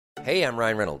Hey, I'm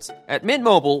Ryan Reynolds. At Mint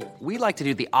Mobile, we like to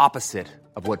do the opposite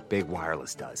of what Big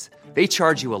Wireless does. They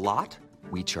charge you a lot,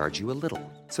 we charge you a little.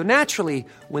 So naturally,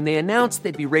 when they announced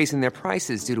they'd be raising their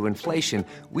prices due to inflation,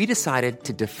 we decided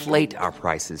to deflate our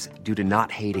prices due to not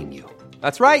hating you.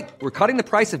 That's right. We're cutting the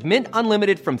price of Mint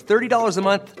Unlimited from $30 a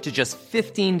month to just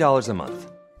 $15 a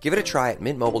month. Give it a try at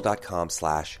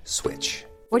mintmobile.com/switch.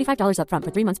 $45 up front for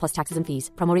 3 months plus taxes and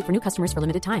fees. Promo rate for new customers for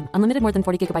limited time. Unlimited more than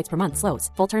 40 gigabytes per month. Slows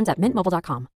full terms at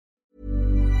mintmobile.com.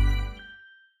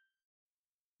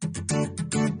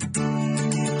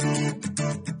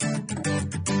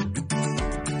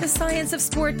 The Science of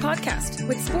Sport podcast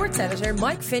with sports editor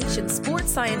Mike Finch and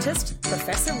sports scientist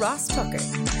Professor Ross Tucker.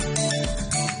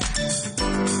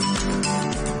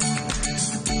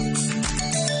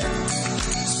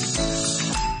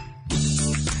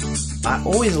 I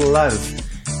always love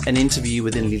an interview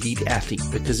with an elite athlete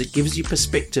because it gives you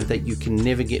perspective that you can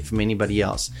never get from anybody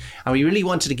else. And we really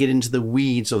wanted to get into the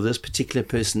weeds of this particular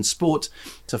person's sport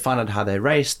to find out how they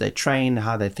race, they train,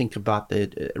 how they think about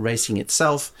the racing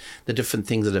itself, the different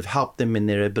things that have helped them in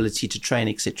their ability to train,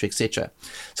 etc., etc.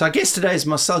 So our guest today is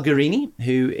Marcel Guerini,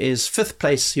 who is fifth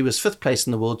place. He was fifth place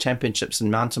in the World Championships in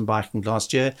mountain biking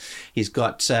last year. He's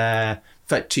got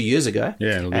 2 years ago.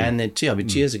 Yeah, and then 2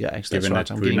 years ago, actually. Given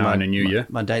that's right. that I'm we're getting now in a new year.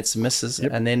 my dates and misses.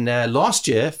 Yep. And then last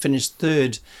year, finished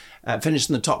third, finished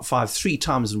in the top 5 3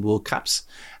 times in World Cups.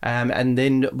 And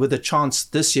then with a chance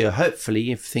this year,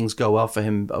 hopefully, if things go well for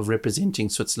him, of representing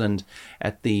Switzerland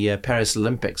at the Paris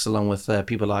Olympics, along with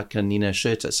people like Nina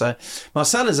Schurter. So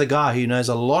Marcel is a guy who knows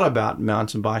a lot about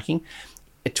mountain biking.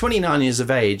 At 29 years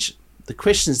of age, the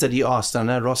questions that he asked, I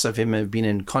know Ross of him have been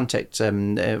in contact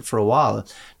for a while,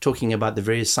 talking about the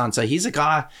various science. So he's a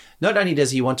guy, not only does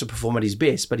he want to perform at his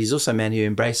best, but he's also a man who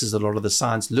embraces a lot of the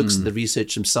science, looks at the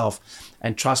research himself,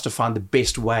 and tries to find the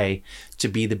best way to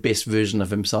be the best version of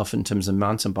himself in terms of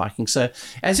mountain biking. So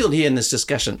as you'll hear in this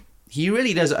discussion, he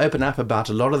really does open up about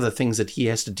a lot of the things that he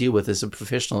has to deal with as a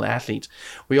professional athlete.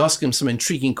 We ask him some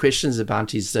intriguing questions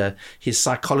about his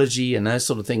psychology and those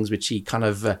sort of things, which he kind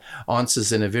of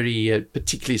answers in a very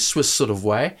particularly Swiss sort of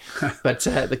way. But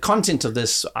the content of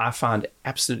this I find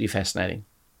absolutely fascinating.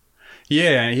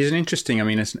 Yeah, he's an interesting. I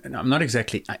mean, I'm not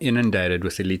exactly inundated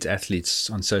with elite athletes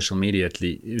on social media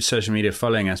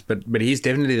following us, but he's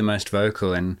definitely the most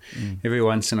vocal. And every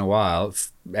once in a while,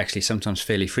 actually sometimes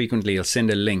fairly frequently, he'll send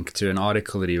a link to an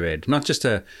article that he read, not just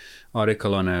a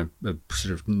article on a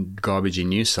sort of garbagey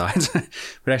news site,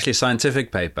 but actually a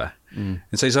scientific paper. And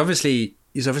so he's obviously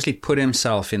put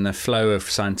himself in the flow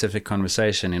of scientific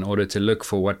conversation in order to look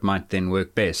for what might then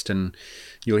work best. And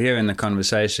you'll hear in the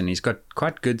conversation, he's got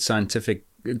quite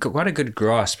a good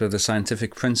grasp of the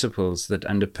scientific principles that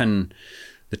underpin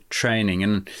the training.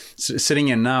 And sitting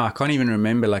here now, I can't even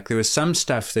remember, like there was some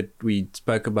stuff that we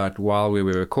spoke about while we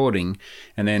were recording,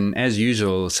 and then as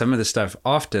usual, some of the stuff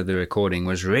after the recording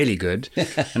was really good.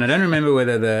 And I don't remember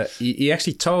whether he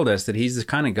actually told us that he's the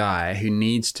kind of guy who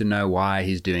needs to know why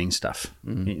he's doing stuff.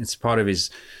 It's part of his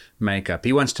makeup.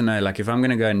 He wants to know, like, if I'm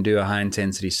going to go and do a high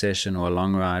intensity session or a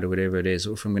long ride or whatever it is,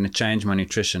 or if I'm going to change my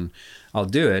nutrition, I'll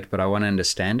do it, but I want to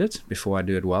understand it before I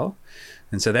do it well.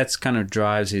 And so that's kind of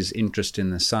drives his interest in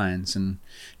the science. And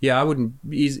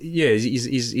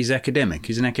he's academic.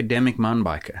 He's an academic mountain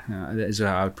biker, is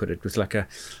how I would put it, with like a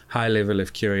high level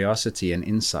of curiosity and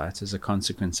insight as a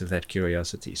consequence of that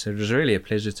curiosity. So it was really a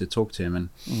pleasure to talk to him. And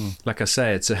like I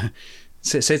say,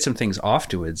 said some things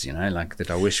afterwards, like that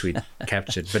I wish we'd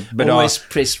captured. But always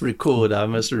press record. I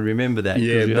must remember that.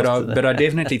 Yeah, but are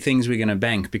definitely things we're going to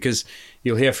bank, because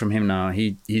you'll hear from him now.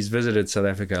 He's visited South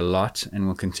Africa a lot and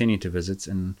will continue to visit.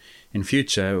 And in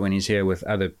future, when he's here with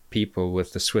other people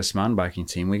with the Swiss mountain biking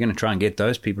team, we're going to try and get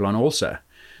those people on also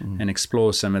and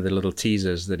explore some of the little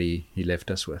teasers that he left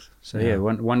us with. So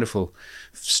wonderful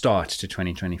start to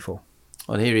 2024.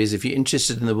 Well, here he is. If you're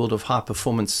interested in the world of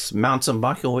high-performance mountain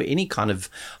biking or any kind of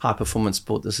high-performance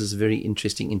sport, this is a very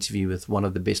interesting interview with one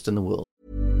of the best in the world.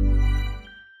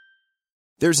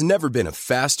 There's never been a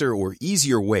faster or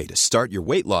easier way to start your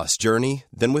weight loss journey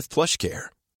than with PlushCare.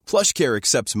 PlushCare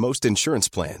accepts most insurance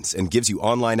plans and gives you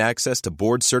online access to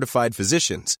board-certified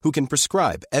physicians who can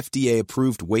prescribe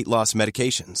FDA-approved weight loss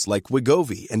medications like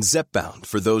Wegovy and Zepbound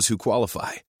for those who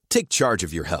qualify. Take charge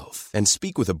of your health and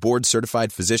speak with a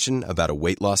board-certified physician about a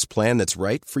weight loss plan that's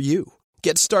right for you.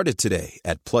 Get started today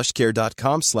at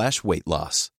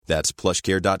plushcare.com/weight-loss. That's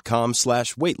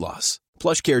plushcare.com/weight-loss.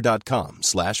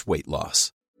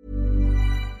 plushcare.com/weight-loss.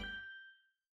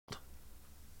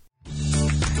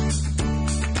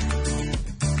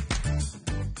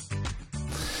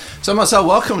 So Marcel,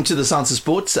 welcome to the Science of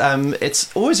Sports.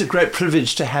 It's always a great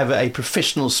privilege to have a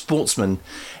professional sportsman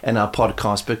in our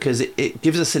podcast because it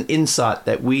gives us an insight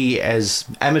that we as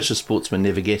amateur sportsmen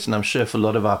never get. And I'm sure for a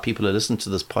lot of our people who listen to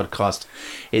this podcast,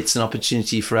 it's an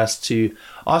opportunity for us to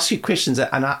ask you questions.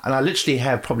 And I literally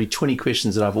have probably 20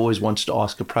 questions that I've always wanted to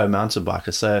ask a pro mountain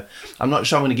biker. So I'm not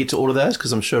sure I'm going to get to all of those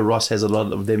because I'm sure Ross has a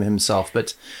lot of them himself.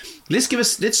 But let's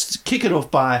kick it off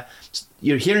by...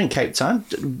 You're here in Cape Town.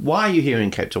 Why are you here in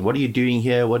Cape Town? What are you doing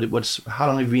here? How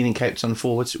long have you been in Cape Town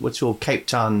for? What's your Cape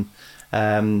Town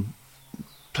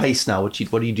place now? What do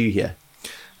you do here?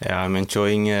 Yeah, I'm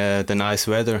enjoying the nice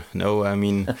weather. No, I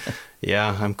mean,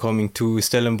 yeah, I'm coming to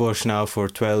Stellenbosch now for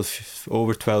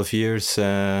over 12 years.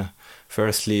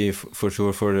 Firstly, for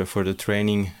sure for the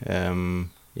training.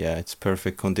 Yeah, it's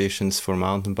perfect conditions for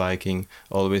mountain biking.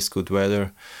 Always good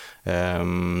weather.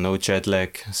 No jet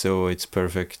lag, so it's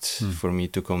perfect for me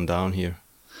to come down here.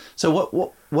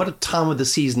 So what a time of the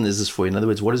season is this for you? In other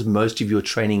words, what is most of your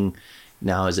training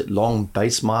now? Is it long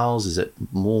base miles? Is it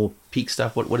more peak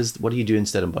stuff? What do you do in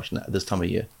Stellenbosch now, this time of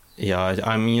year? Yeah,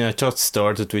 I mean, I just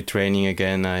started with training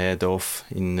again. I had off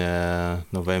in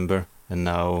November, and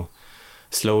now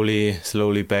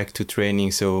slowly back to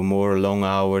training, so more long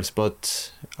hours.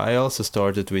 But I also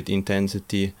started with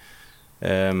intensity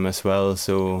as well,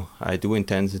 so I do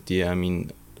intensity, I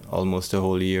mean, almost the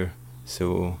whole year,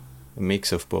 so a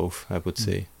mix of both, I would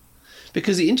say.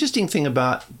 Because the interesting thing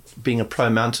about being a pro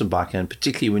mountain biker, and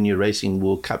particularly when you're racing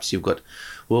World Cups, you've got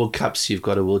World Cups, you've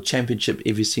got a World Championship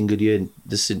every single year.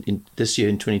 This year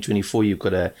in 2024, you've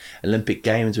got a Olympic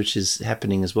Games, which is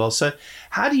happening as well. So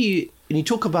how do you, when you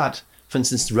talk about, for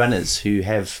instance, runners who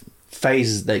have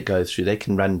phases they go through, they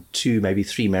can run 2, maybe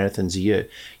 3 marathons a year.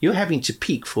 You're having to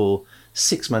peak for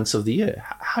 6 months of the year.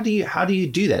 How do you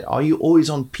do that? Are you always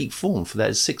on peak form for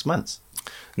those 6 months?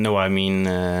 No, I mean,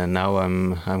 now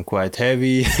I'm quite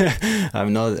heavy.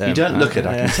 I'm not. You don't look it,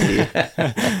 I can tell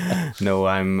you. No,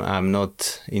 I'm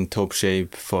not in top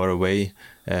shape, far away.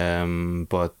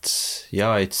 But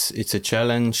yeah, it's a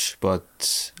challenge.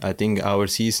 But I think our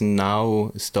season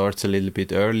now starts a little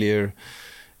bit earlier.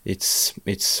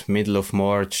 It's middle of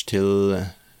March till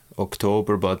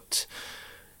October, but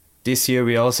this year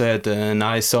we also had a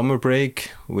nice summer break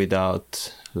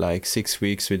without 6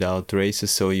 weeks without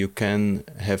races, so you can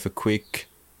have a quick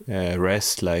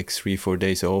rest, 3-4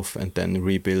 days off, and then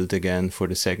rebuild again for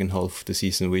the second half of the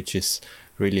season, which is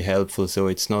really helpful. So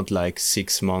it's not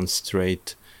 6 months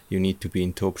straight you need to be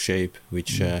in top shape,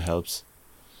 which helps.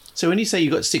 So when you say you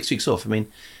got 6 weeks off, I mean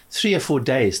 3 or 4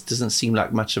 days doesn't seem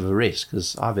like much of a rest,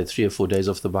 because I've had 3 or 4 days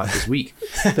off the bike this week.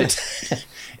 But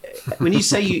when you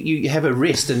say you have a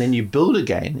rest and then you build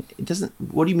again, it doesn't.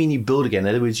 What do you mean you build again?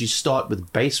 In other words, you start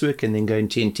with base work and then go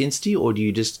into intensity, or do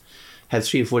you just have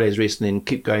 3 or 4 days rest and then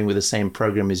keep going with the same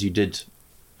program as you did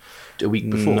a week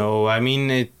before? No, I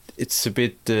mean it's a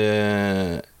bit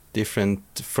different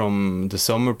from the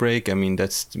summer break. I mean,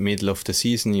 that's the middle of the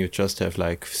season. You just have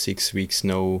 6 weeks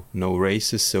no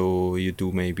races, so you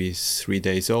do maybe 3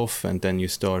 days off and then you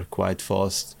start quite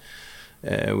fast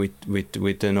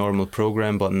with the normal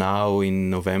program. But now in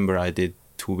November I did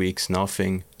 2 weeks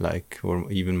nothing,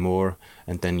 or even more,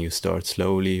 and then you start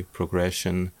slowly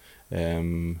progression.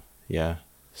 Some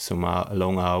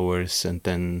long hours and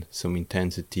then some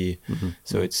intensity.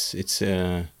 So it's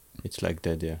like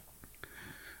that. Yeah,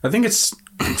 I think it's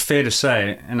fair to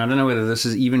say, and I don't know whether this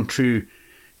is even true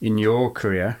in your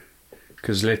career,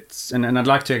 because and I'd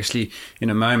like to actually in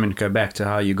a moment go back to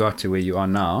how you got to where you are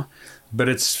now, but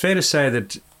it's fair to say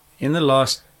that in the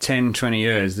last 10, 20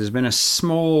 years, there's been a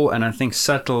small and I think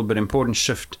subtle but important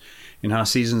shift in how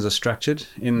seasons are structured,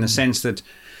 in the sense that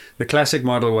the classic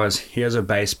model was, here's a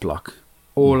base block.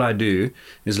 All I do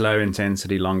is low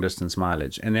intensity, long distance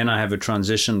mileage. And then I have a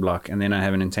transition block, and then I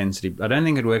have an intensity. I don't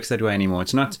think it works that way anymore.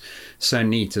 It's not so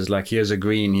neat as here's a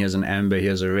green, here's an amber,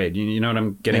 here's a red. You know what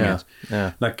I'm getting at?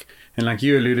 Yeah. Like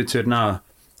you alluded to it now,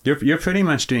 you're pretty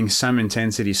much doing some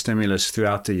intensity stimulus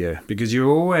throughout the year, because you're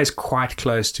always quite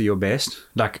close to your best.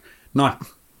 Not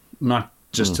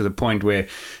just to the point where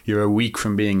you're a week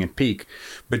from being at peak,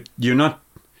 but you're not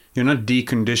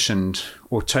deconditioned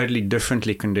or totally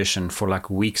differently conditioned for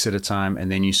weeks at a time,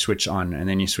 and then you switch on and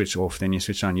then you switch off, then you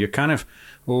switch on. You're kind of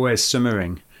always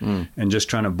simmering and just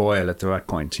trying to boil at the right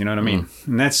point. You know what I mean?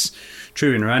 And that's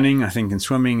true in running, I think in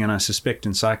swimming, and I suspect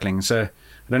in cycling. So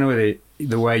I don't know whether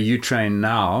the way you train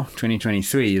now,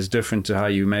 2023, is different to how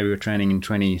you maybe were training in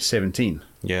 2017.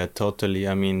 Yeah, totally.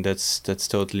 I mean, that's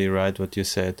totally right what you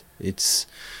said. It's...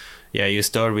 Yeah, you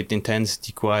start with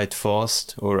intensity quite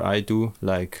fast, or I do.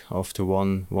 After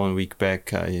one week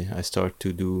back, I start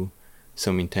to do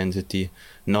some intensity,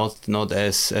 not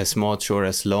as much or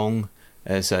as long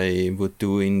as I would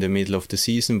do in the middle of the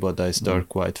season, but I start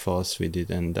quite fast with it,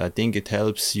 and I think it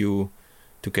helps you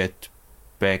to get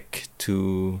back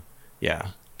to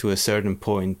a certain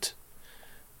point,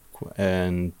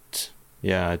 and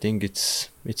I think it's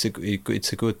a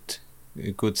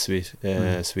good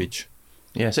switch.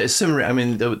 Yeah, so it's simmering. I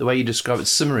mean, the way you describe it,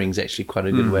 simmering is actually quite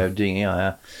a good way of doing it.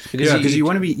 Yeah, because you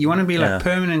want to be like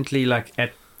permanently like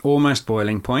at almost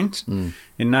boiling point,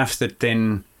 enough that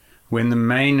then when the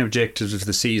main objectives of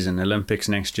the season, Olympics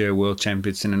next year, World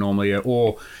Champions in a normal year,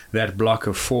 or that block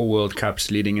of 4 World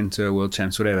Cups leading into a World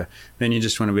Champs, whatever, then you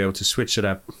just want to be able to switch it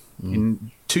up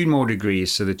in 2 more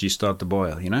degrees so that you start the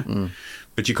boil, you know?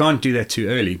 But you can't do that too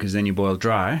early because then you boil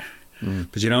dry.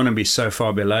 But you don't want to be so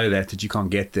far below that you can't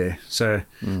get there. So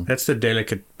that's the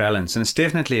delicate balance. And it's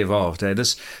definitely evolved.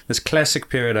 This classic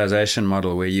periodization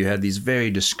model where you had these very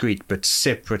discrete but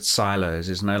separate silos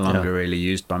is no longer really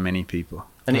used by many people.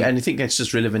 And you think that's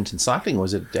just relevant in cycling, or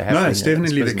is it happening? No, it's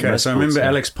definitely the case. I remember sports,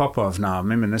 Alex Popov now. I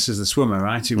remember this is the swimmer,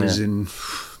 right? He was in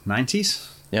 90s,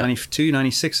 92,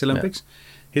 96 Olympics.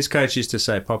 His coach used to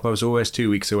say Popov's always 2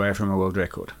 weeks away from a world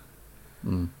record.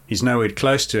 He's nowhere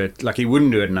close to it. Like, he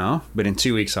wouldn't do it now, but in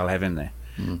 2 weeks I'll have him there.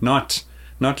 Not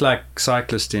like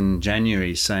cyclist in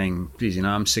January saying, please,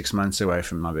 I'm 6 months away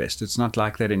from my best. It's not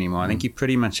like that anymore. I think you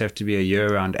pretty much have to be a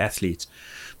year-round athlete.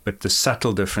 But the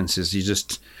subtle difference is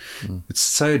it's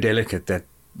so delicate, that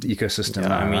ecosystem.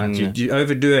 Yeah, I mean, you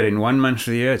overdo it in 1 month of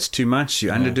the year, it's too much. You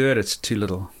underdo it, it's too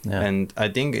little. Yeah. And I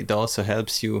think it also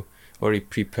helps you, or it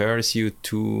prepares you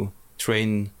to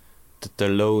train the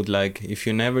load. Like, if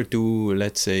you never do,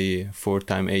 let's say, 4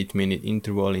 x 8 minute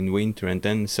interval in winter, and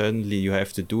then suddenly you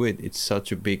have to do it, it's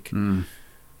such a big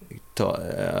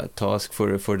task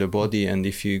for the body. And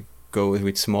if you go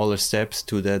with smaller steps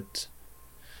to that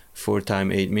 4 x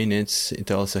 8 minutes,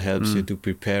 it also helps you to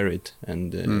prepare it,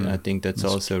 and I think that's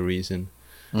also a reason.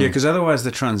 Yeah, because otherwise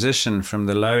the transition from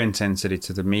the low intensity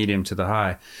to the medium to the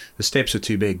high, the steps are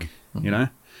too big, you know?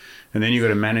 And then you've got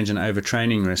to manage an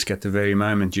overtraining risk at the very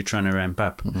moment you're trying to ramp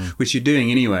up, which you're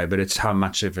doing anyway, but it's how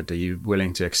much of it are you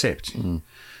willing to accept?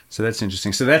 So that's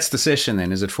interesting. So that's the session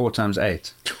then. Is it 4 x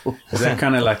 8? Is that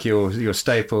kind of like your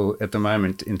staple at the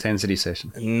moment intensity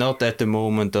session? Not at the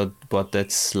moment, but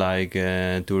that's like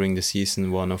during the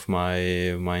season, one of my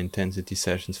intensity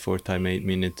sessions, 4 x 8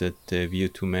 minutes at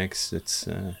VO2 max. That's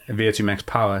VO2 max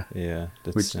power. Yeah,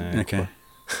 that's okay.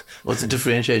 What's the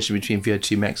differentiation between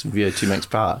VO2 max and VO2 max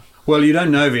power? Well, you don't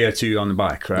know VO2 on the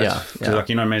bike, right? Yeah. So like,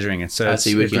 you're not measuring it. So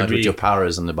you're working out what your power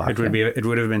is on the bike. It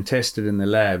would have been tested in the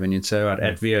lab, and you'd say, right,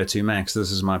 at VO2 max, this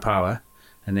is my power,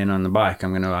 and then on the bike,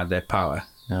 I'm going to ride that power.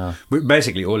 Yeah. But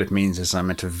basically, all it means is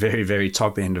I'm at a very, very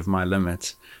top end of my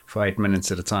limit for 8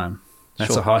 minutes at a time.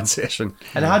 That's a hard session.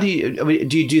 And how do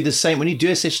you do the same when you do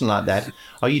a session like that?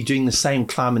 Are you doing the same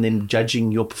climb and then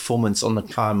judging your performance on the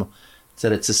climb so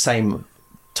that it's the same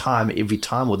time every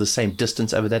time, or the same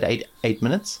distance over that 8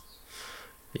 minutes?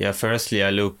 Yeah, firstly I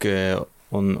look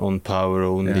on power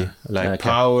only,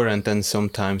 power, and then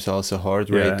sometimes also heart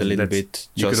rate a little bit.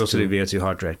 You could also do VO2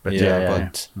 heart rate,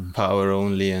 but power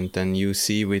only, and then you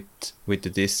see with the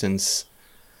distance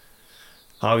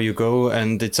how you go.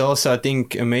 And it's also, I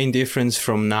think, a main difference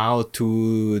from now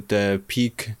to the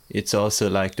peak. It's also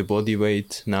like the body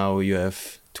weight. Now you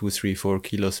have 2, 3, 4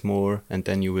 kilos more, and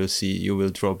then you will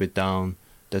drop it down.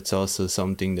 That's also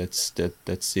something that's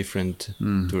different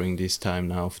during this time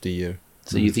now of the year.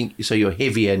 So you think you're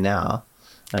heavier now?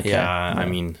 Okay. Yeah, I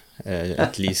mean,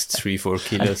 at least 3-4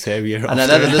 kilos heavier. And I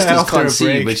know the listeners can't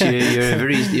see, but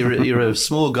you're a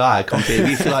small guy compared.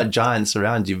 We feel like giants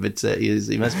around you, but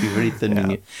you must be very thin.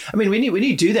 Yeah. I mean, when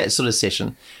you do that sort of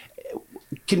session,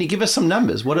 can you give us some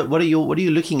numbers? What are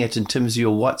you looking at in terms of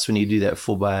your watts when you do that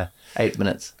 4 by 8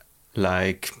 minutes?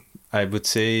 Like, I would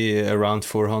say around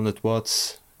 400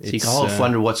 watts. So you can hold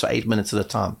 400 watts for 8 minutes at a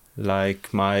time.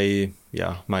 Like my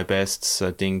bests,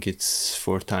 I think it's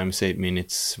 4 x 8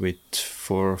 minutes with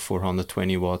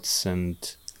 420 watts, and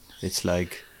it's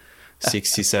like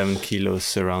 67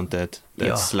 kilos around that.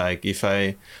 That's like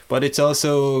but it's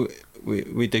also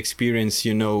with experience,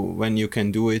 when you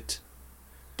can do it,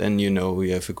 then you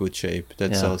have a good shape.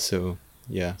 That's also.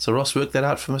 Yeah. So Ross, work that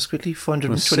out for us quickly.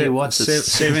 420 watts.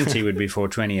 70 would be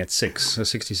 420 at 6. So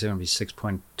 67 would be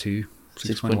 6.2.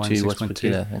 6.2 watts per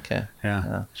kilo. Okay.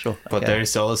 Yeah. Sure. But there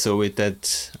is also with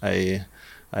that, I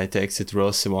texted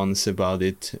Ross once about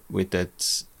it, with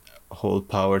that whole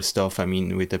power stuff. I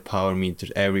mean, with the power meter,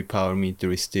 every power meter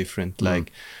is different.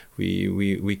 Like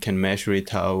we can measure it,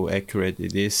 how accurate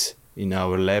it is in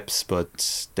our labs,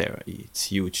 but there it's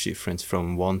huge difference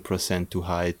from 1% too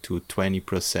high to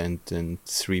 20% and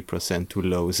 3% too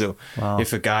low. So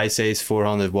if a guy says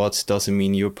 400 watts, doesn't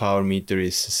mean your power meter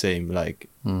is the same. Like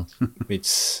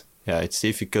it's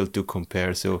difficult to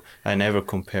compare. So I never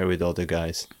compare with other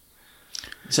guys.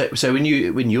 So when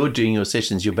you're doing your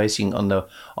sessions, you're basing on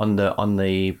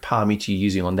the power meter you're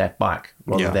using on that bike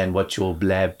rather than what your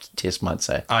lab test might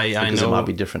say. I know it might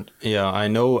be different. Yeah, I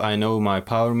know my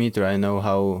power meter. I know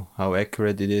how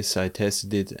accurate it is. I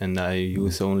tested it and I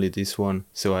use only this one,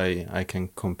 so I can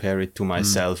compare it to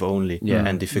myself only. Yeah.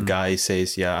 And if a guy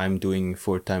says, I'm doing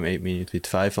 4 times 8 minutes with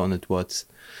 500 watts,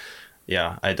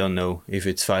 I don't know if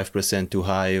it's 5% too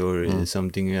high or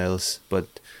something else, but.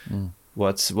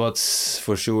 What's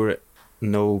for sure,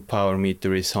 no power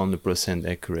meter is 100%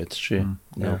 accurate. Sure.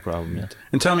 No power meter.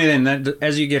 And tell me then, that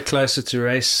as you get closer to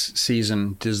race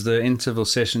season, does the interval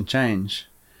session change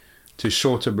to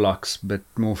shorter blocks but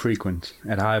more frequent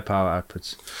at higher power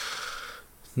outputs?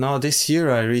 No, this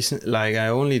year I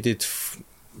only did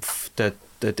that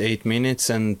 8 minutes,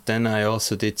 and then I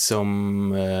also did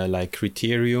some like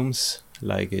criteriums,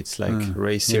 like it's like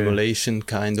race simulation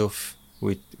kind of.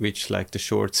 Which like the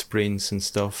short sprints and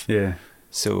stuff. Yeah.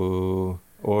 So,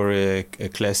 or a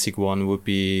classic one would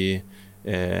be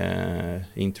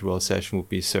interval session would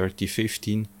be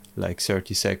 30-15, like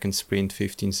 30 seconds sprint,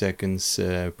 15 seconds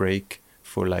break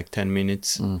for like 10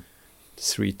 minutes,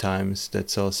 3 times.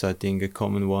 That's also, I think, a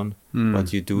common one.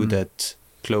 But you do that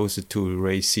closer to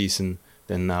race season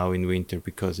than now in winter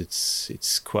because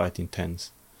it's quite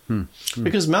intense.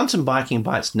 Because mountain biking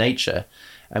by its nature,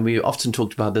 and we often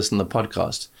talked about this in the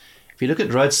podcast, if you look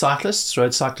at road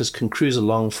cyclists can cruise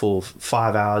along for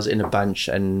 5 hours in a bunch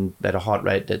and at a heart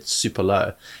rate that's super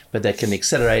low, but they can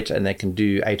accelerate and they can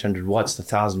do 800 watts,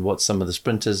 1,000 watts, some of the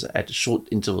sprinters at short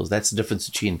intervals. That's the difference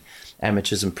between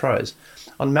amateurs and pros.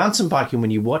 On mountain biking,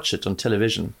 when you watch it on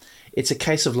television, it's a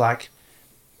case of like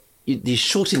these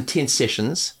short intense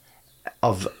sessions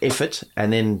of effort,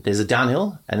 and then there's a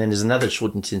downhill, and then there's another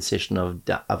short intense session of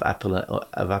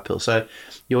uphill. So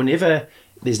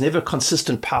there's never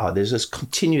consistent power. There's this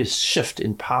continuous shift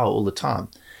in power all the time.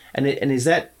 And is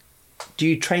that, do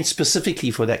you train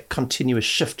specifically for that continuous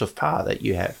shift of power that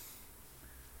you have?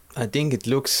 I think it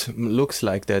looks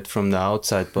like that from the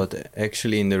outside, but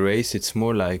actually in the race it's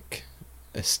more like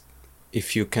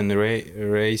if you can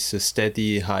race a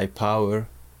steady high power,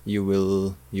 you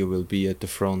will be at the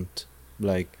front.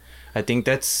 Like, I think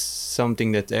that's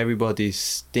something that everybody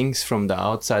thinks from the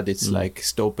outside. It's like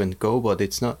stop and go, but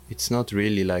it's not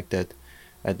really like that.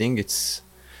 I think it's,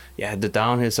 the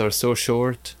downhills are so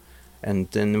short, and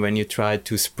then when you try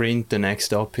to sprint the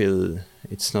next uphill,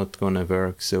 it's not gonna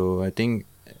work. So I think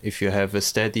if you have a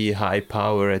steady high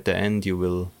power at the end, you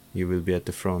will be at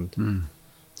the front.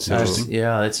 So,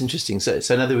 that's interesting. So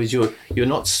in other words, you're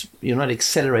not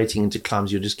accelerating into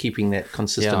climbs. You're just keeping that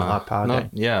consistent high power.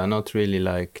 Not really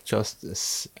like just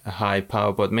a high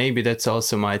power, but maybe that's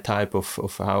also my type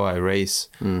of how I race.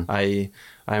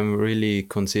 I'm really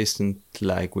consistent,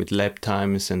 like with lap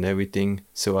times and everything.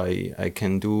 So I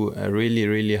can do a really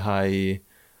really high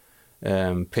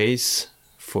pace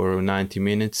for 90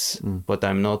 minutes, but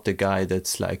I'm not the guy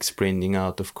that's like sprinting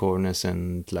out of corners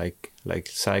and like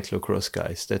cyclocross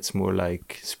guys. That's more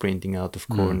like sprinting out of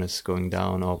corners, going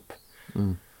down, up.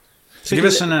 So give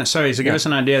us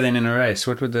an idea then in a race.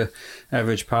 What would the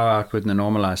average power output and the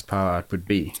normalized power output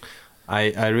be?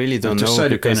 I really don't know, so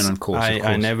because on course,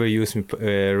 I never use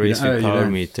race with power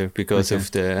meter because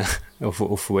of the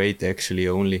of weight actually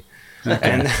only.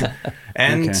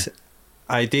 And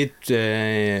I did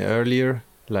earlier,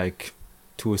 like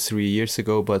 2 or 3 years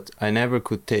ago, but I never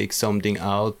could take something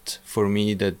out for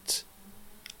me that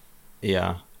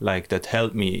like that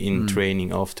helped me in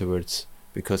training afterwards,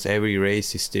 because every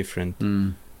race is different.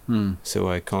 So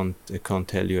I can't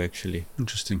tell you actually.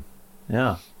 Interesting.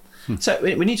 Yeah. So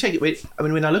when you take it,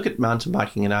 when I look at mountain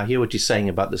biking and I hear what you're saying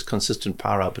about this consistent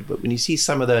power output, but when you see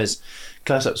some of those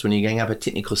close-ups when you're going up a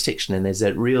technical section and there's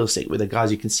that real section where the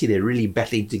guys, you can see they're really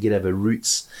battling to get over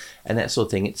roots and that sort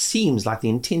of thing, it seems like the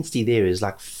intensity there is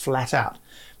like flat out.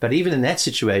 But even in that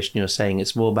situation, you're saying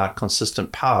it's more about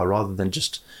consistent power rather than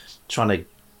just trying to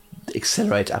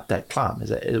accelerate up that climb.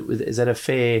 Is that a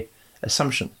fair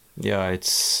assumption? Yeah,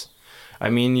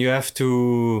 you have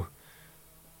to.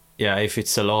 Yeah, if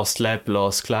it's a last lap,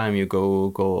 last climb, you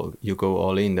go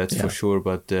all in. That's for sure.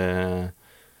 But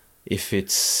if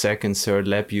it's second, third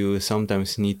lap, you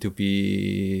sometimes need to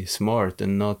be smart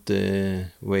and not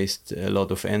waste a lot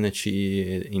of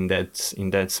energy in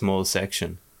that small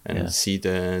section and see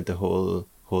the whole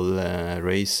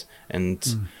race.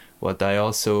 And what I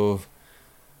also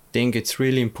think it's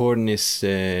really important is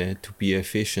to be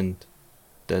efficient.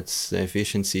 That's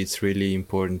efficiency. It's really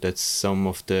important. That's some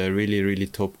of the really, really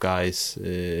top guys,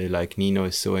 like Nino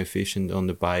is so efficient on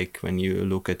the bike. When you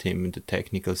look at him in the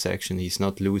technical section, he's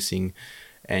not losing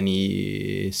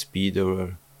any speed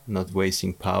or not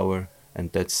wasting power.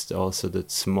 And that's also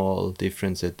that small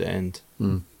difference at the end.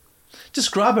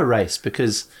 Describe a race,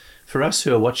 because for us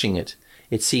who are watching it,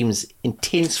 it seems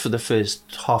intense for the first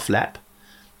half lap,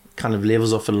 kind of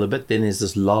levels off a little bit. Then there's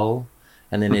this lull.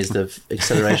 And then there's the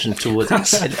acceleration towards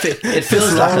it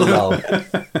feels like a lull.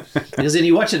 Because when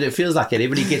you watch it, it feels like it.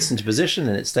 Everybody gets into position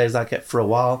and it stays like it for a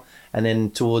while. And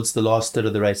then towards the last third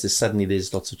of the race,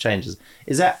 there's lots of changes.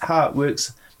 Is that how it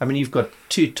works? I mean, you've got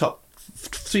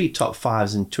three top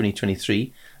fives in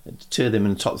 2023, 2 of them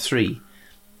in the top 3.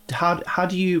 How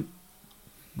do you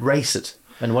race it?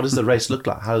 And what does the race look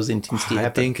like? How does the intensity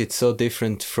happen? I think it's so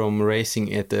different from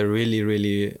racing at a really,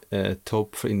 really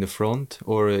top in the front,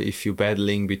 or if you're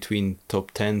battling between top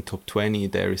 10, top 20,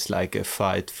 there is like a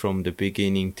fight from the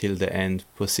beginning till the end,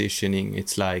 positioning.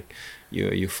 It's like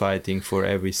you're fighting for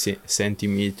every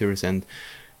centimeters, and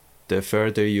the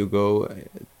further you go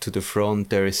to the front,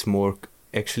 there is more.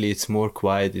 Actually, it's more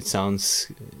quiet. It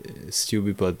sounds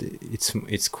stupid, but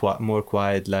it's quite more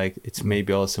quiet. Like it's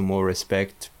maybe also more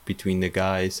respect between the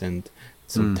guys and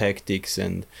some tactics,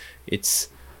 and it's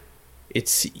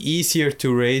easier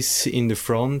to race in the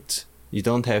front. You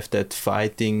don't have that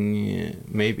fighting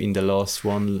maybe in the last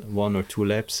one or 2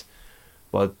 laps,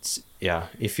 but yeah,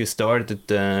 if you start at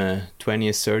the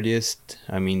 20th, 30th,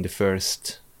 I mean the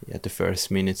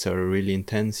first minutes are really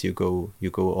intense. You go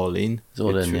all in.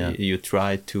 You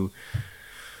try to.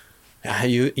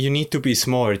 You need to be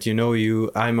smart.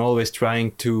 I'm always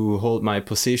trying to hold my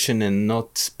position and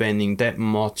not spending that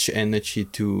much energy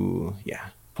to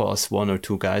pass 1 or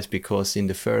 2 guys, because in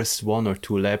the first 1 or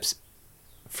 2 laps,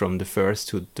 from the first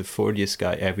to the 40th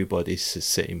guy, everybody's the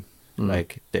same.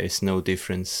 Like there is no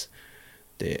difference.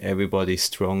 Everybody's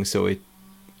strong, so it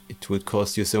would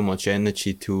cost you so much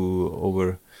energy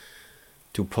to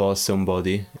pass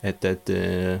somebody at that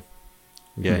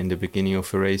in the beginning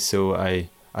of a race. So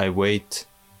I wait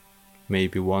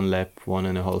maybe 1 lap,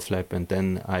 1.5 lap, and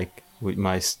then with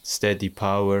my steady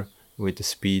power, with the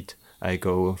speed, I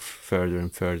go further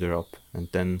and further up. And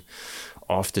then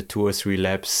after 2 or 3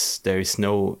 laps, there is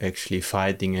no actually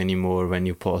fighting anymore when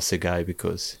you pass a guy,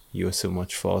 because you're so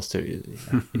much faster.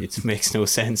 It makes no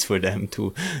sense for them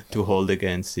to hold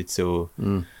against it. So,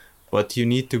 but you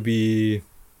need to be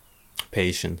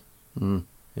patient.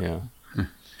 Yeah.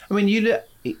 I mean,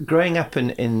 growing up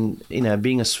in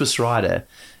being a Swiss rider,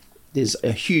 there's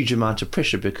a huge amount of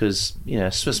pressure, because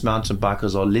Swiss mountain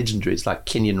bikers are legendary. It's like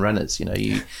Kenyan runners.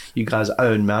 You guys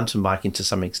own mountain biking to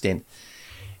some extent.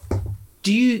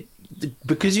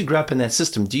 Because you grew up in that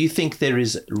system, do you think there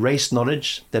is race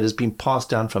knowledge that has been passed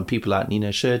down from people like Nino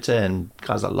Schurter and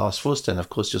guys like Lars Forster, and of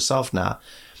course yourself now,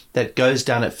 that goes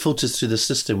down, it filters through the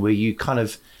system, where you kind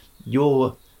of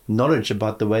your knowledge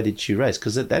about the way that you race,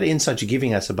 because that insight you're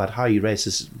giving us about how you race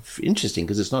is interesting,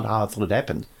 because it's not how I thought it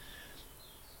happened.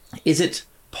 Is it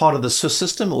part of the Swiss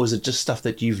system, or is it just stuff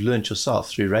that you've learned yourself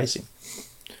through racing?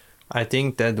 I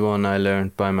think that one I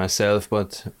learned by myself,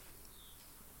 but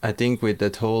I think with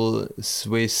that whole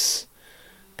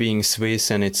being Swiss,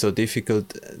 and it's so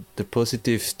difficult, the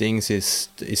positive things is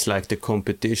like the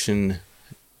competition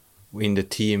in the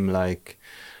team. Like,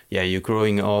 you're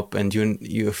growing up, and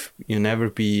you never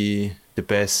be the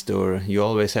best, or you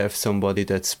always have somebody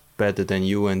that's better than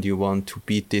you, and you want to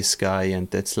beat this guy, and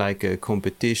that's like a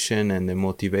competition and a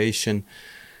motivation,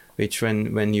 which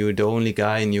when you're the only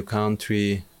guy in your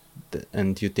country,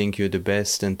 and you think you're the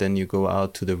best, and then you go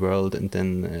out to the world, and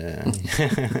then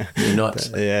you're not.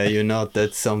 You're not.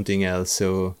 That's something else.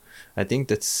 So I think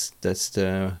that's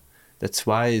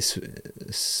why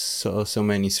so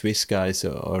many Swiss guys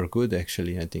are good,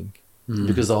 actually, I think.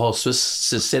 Because the whole Swiss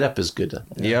setup is good.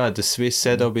 Yeah, the Swiss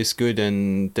setup is good,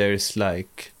 and there's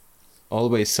like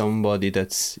always somebody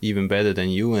that's even better than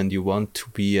you, and you want to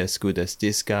be as good as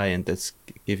this guy, and that's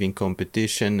giving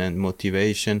competition and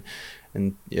motivation.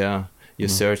 And you're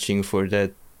searching for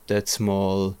that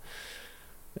small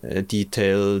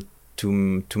detail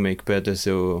to make better.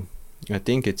 So I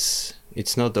think it's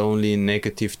not only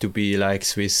negative to be like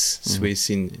Swiss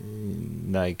in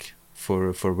like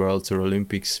for Worlds or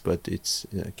Olympics, but it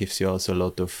gives you also a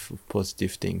lot of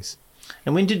positive things.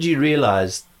 And when did you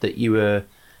realize that you were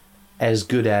as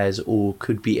good as, or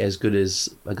could be as good as,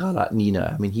 a guy like Nino?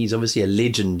 I mean, he's obviously a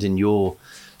legend in your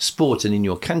sport and in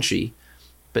your country.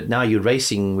 But now you're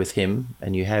racing with him,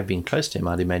 and you have been close to him,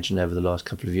 I'd imagine, over the last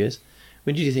couple of years.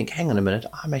 When did you think, hang on a minute,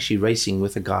 I'm actually racing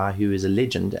with a guy who is a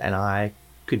legend and I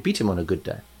could beat him on a good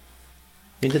day?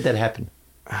 When did that happen?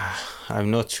 I'm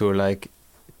not sure. Like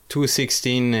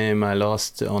 2016, my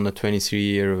last under 23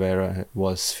 year where I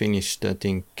was finished, I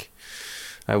think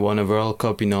I won a World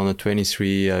Cup in under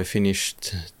 23. I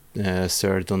finished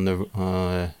third on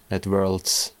the at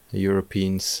Worlds,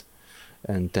 Europeans,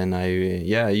 and then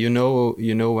you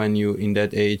know when you in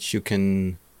that age you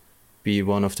can be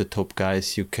one of the top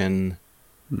guys, you can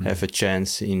have a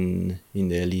chance in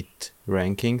the elite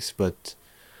rankings, but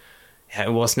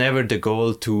it was never the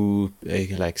goal to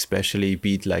like especially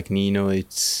beat like Nino.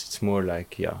 It's more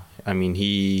like I mean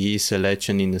he's a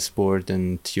legend in the sport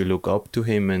and you look up to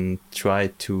him and try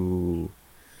to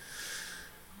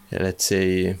let's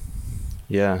say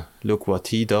look what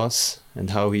he does and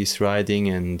how he's riding,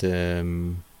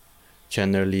 and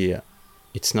generally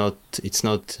it's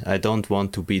not I don't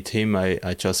want to beat him,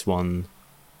 I just want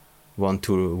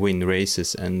to win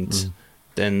races, and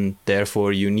then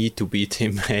therefore you need to beat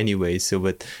him anyway, so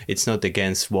but it's not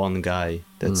against one guy.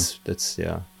 That's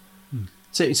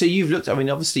So you've looked, I mean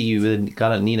obviously you with a guy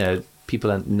like Nino,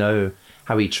 people know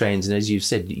how he trains, and as you've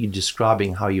said, you're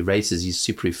describing how he races, he's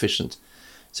super efficient.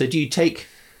 So do you take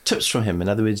tips from him? In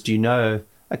other words, do you know,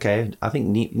 okay, I think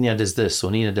Nino does this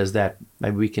or Nino does that,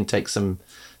 maybe we can take some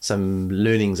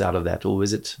learnings out of that? Or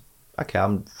is it, okay,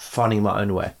 I'm finding my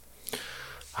own way?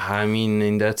 I mean,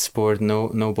 in that sport,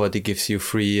 nobody gives you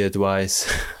free advice.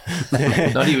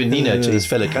 Not even Nino to his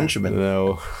fellow countrymen.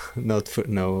 No.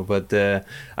 But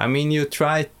I mean, you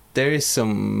try. There is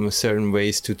some certain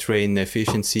ways to train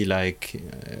efficiency, like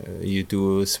you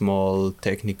do small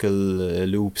technical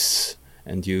loops,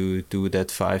 and you do that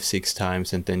 5-6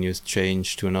 times, and then you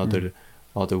change to another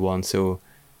one. So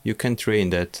you can train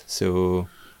that. So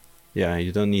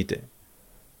you don't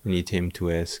need him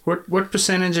to ask. What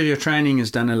percentage of your training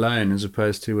is done alone as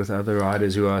opposed to with other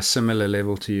riders who are similar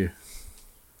level to you?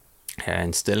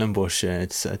 In Stellenbosch,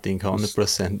 it's I think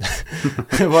 100%.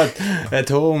 But at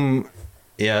home,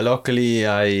 luckily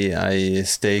I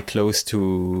stay close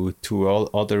to all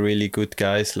other really good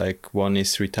guys. Like one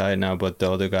is retired now, but the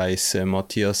other guy is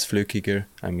Matthias Flückiger.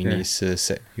 I mean,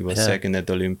 he was second at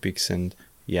Olympics, and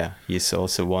he's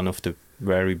also one of the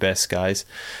very best guys.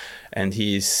 And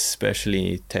he's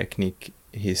especially technique,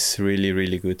 he's really,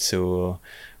 really good. So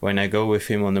when I go with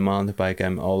him on the mountain bike,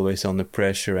 I'm always under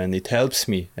pressure, and it helps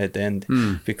me at the end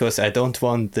because I don't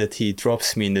want that he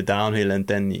drops me in the downhill, and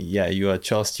then you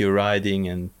adjust your riding,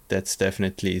 and that's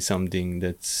definitely something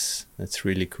that's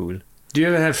really cool. Do you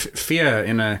ever have fear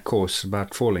in a course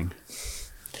about falling?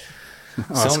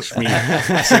 Asks me.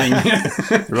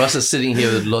 Ross is sitting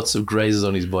here with lots of grazes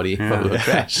on his body from a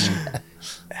crash.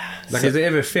 Like, is there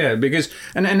ever fear? Because,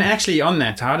 and actually on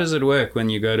that, how does it work when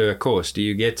you go to a course? Do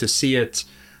you get to see it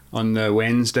on the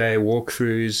Wednesday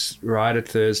walkthroughs, ride it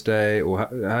Thursday, or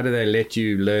how do they let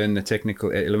you learn the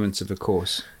technical elements of a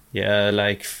course? Yeah,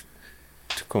 like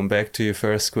to come back to your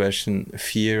first question,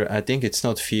 fear, I think it's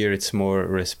not fear, it's more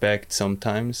respect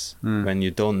sometimes when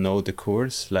you don't know the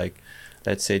course. Like,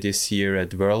 let's say this year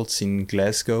at Worlds in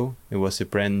Glasgow, it was a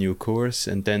brand new course,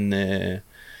 and then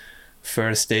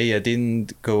first day I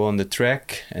didn't go on the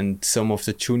track, and some of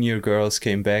the junior girls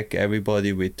came back,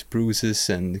 everybody with bruises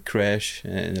and crash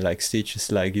and like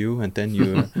stitches like you, and then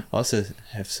you also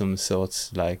have some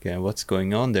thoughts like what's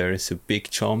going on there? It's a big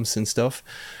jumps and stuff,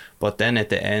 but then at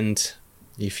the end,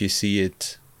 if you see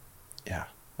it,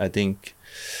 I think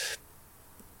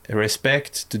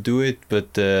respect to do it,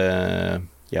 but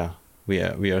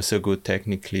we are so good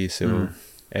technically, so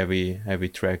every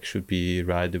track should be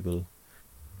rideable.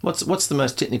 What's the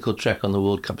most technical track on the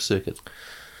World Cup circuit?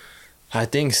 I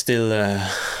think still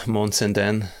Mont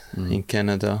Saint-Anne in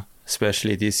Canada,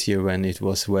 especially this year when it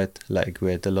was wet. Like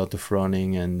we had a lot of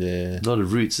running and a lot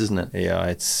of roots, isn't it? Yeah,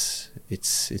 it's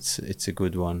a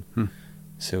good one.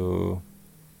 So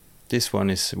this one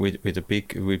is with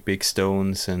big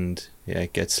stones, and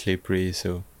it gets slippery,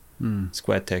 so it's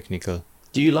quite technical.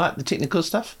 Do you like the technical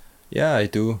stuff? Yeah, I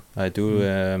do. I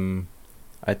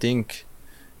think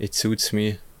it suits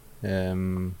me.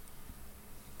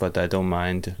 But I don't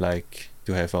mind like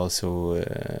to have also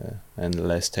a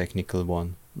less technical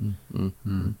one.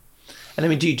 And I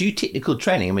mean, do you do technical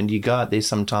training? I mean, do you go out there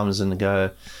sometimes and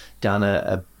go down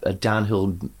a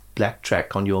downhill black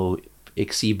track on your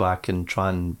XC bike and try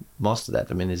and master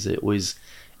that? I mean, is it always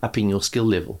upping your skill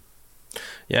level?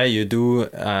 Yeah, you do.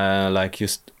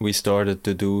 We started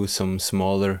to do some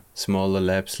smaller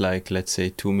laps, like let's say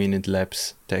 2-minute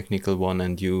laps, technical one,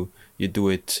 and you do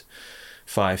it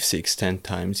 5, 6, 10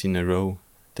 times in a row.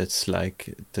 That's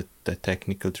like the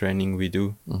technical training we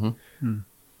do.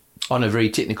 On a very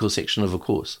technical section of a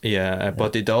course. Yeah,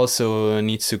 but it also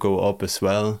needs to go up as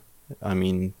well. I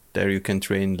mean, there you can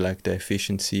train like the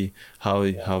efficiency,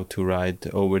 how to ride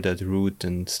over that route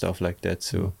and stuff like that.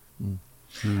 So,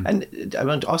 And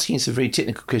I'm asking you some very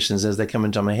technical questions as they come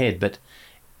into my head, but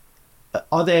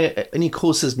are there any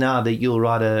courses now that you'll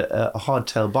ride a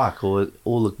hardtail bike, or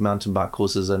all the mountain bike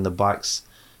courses and the bikes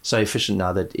so efficient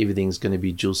now that everything's going to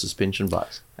be dual suspension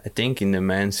bikes? I think in the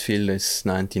men's field it's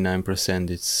 99%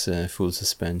 it's full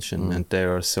suspension, and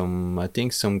there are I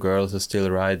think some girls are still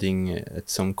riding at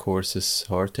some courses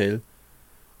hardtail,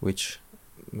 which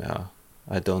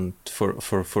I don't,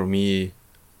 for me,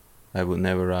 I would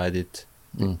never ride it,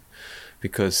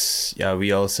 because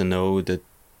we also know that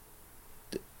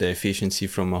the efficiency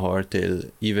from a hardtail,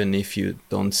 even if you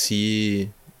don't see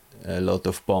a lot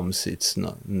of bumps, it's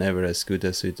never as good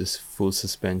as with this full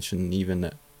suspension,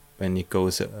 even when it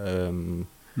goes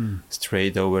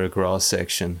straight over a grass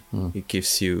section. It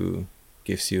gives you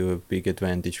a big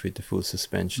advantage with the full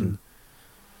suspension.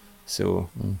 So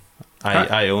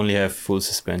I only have full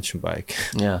suspension bike.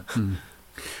 Yeah.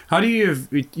 How do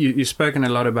you've spoken a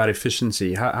lot about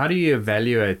efficiency. How do you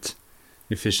evaluate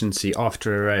efficiency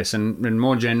after a race, and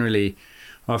more generally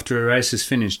after a race is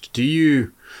finished? Do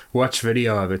you watch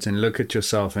video of it and look at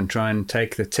yourself and try and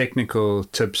take the technical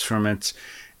tips from it,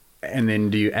 and then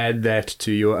do you add that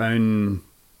to your own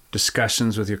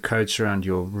discussions with your coach around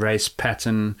your race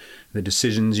pattern, the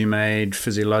decisions you made,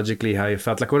 physiologically, how you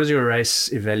felt? Like, what does your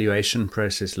race evaluation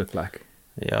process look like?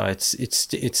 Yeah,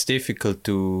 it's difficult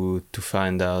to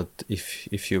find out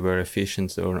if you were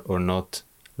efficient or not.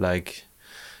 Like,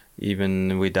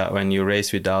 even when you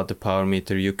race without the power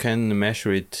meter, you can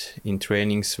measure it in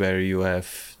trainings where you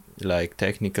have like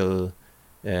technical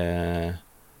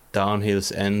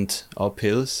downhills and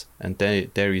uphills, and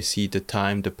there you see the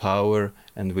time, the power,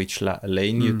 and which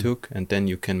lane you took, and then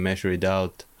you can measure it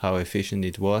out how efficient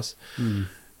it was.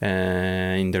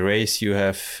 In the race you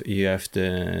have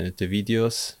the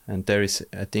videos, and there is,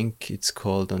 I think it's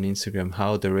called on Instagram,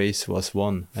 How the Race Was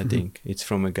Won. I think it's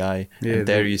from a guy, and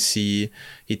there you see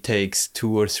he takes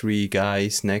 2 or 3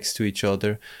 guys next to each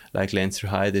other, like Leinster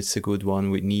Hyde, it's a good one,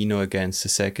 with Nino against the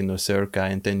second or third guy,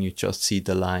 and then you just see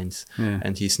the lines,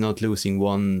 and he's not losing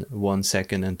one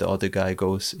second, and the other guy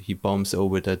he bumps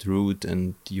over that route,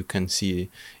 and you can see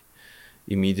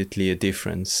immediately a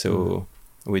difference. So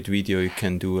with video you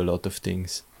can do a lot of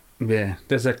things. Yeah,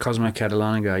 there's that Cosmo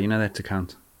Catalana guy, you know that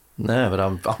account? No, but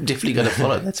I'm definitely going to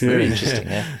follow it. That's very interesting.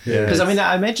 Because I mean,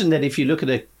 I imagine that if you look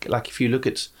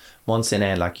at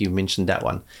Mont-Saint-Anne, like you mentioned that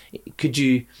one, could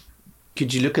you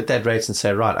look at that race and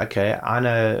say, right, okay, I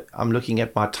know I'm looking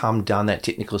at my time down that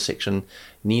technical section.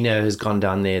 Nino has gone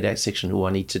down there, that section.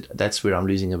 That's where I'm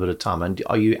losing a bit of time. And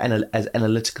are you as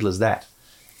analytical as that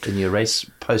in your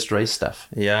post-race stuff?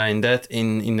 Yeah, in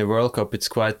the World Cup it's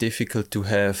quite difficult to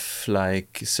have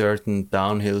like certain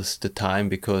downhills the time,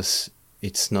 because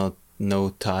it's no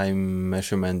time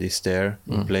measurement is there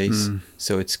in place,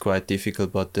 so it's quite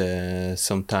difficult. But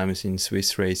sometimes in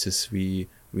Swiss races we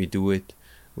do it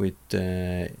with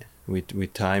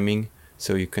timing,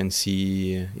 so you can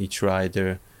see each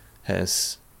rider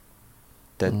has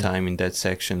that time in that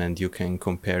section, and you can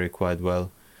compare it quite well.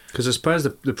 Because I suppose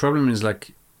the problem is,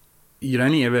 like, you'd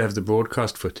only ever have the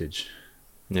broadcast footage.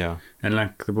 Yeah. And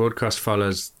like the broadcast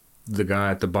follows the guy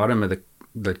at the bottom of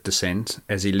the descent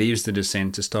as he leaves the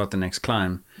descent to start the next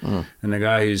climb. And the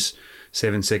guy who's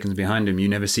 7 seconds behind him, you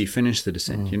never see finish the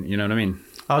descent. You know what I mean?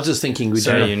 I was just thinking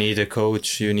you need a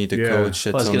coach. You need a coach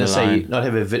that's I was going to say, you not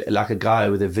have like a guy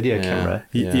with a video camera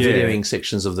videoing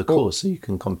sections of the course so you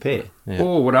can compare. Yeah.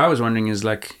 Or what I was wondering is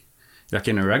like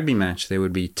in a rugby match, there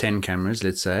would be 10 cameras,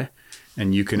 let's say,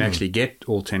 and you can actually get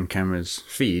all 10 cameras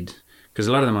feed, because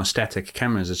a lot of them are static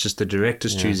cameras. It's just the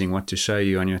director's choosing what to show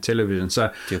you on your television.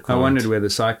 So I wondered where the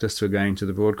cyclists were going to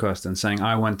the broadcast and saying,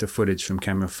 I want the footage from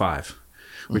camera 5,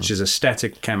 which is a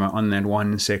static camera on that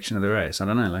one section of the race. I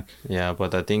don't know, like. Yeah,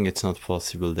 but I think it's not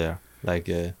possible there. Like,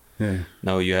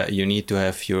 no, you need to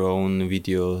have your own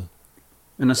video.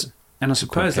 And I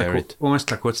suppose, like, almost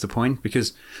like, what's the point?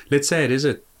 Because let's say it is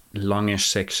a longish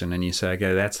section, and you say,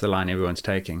 okay, that's the line everyone's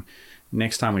taking.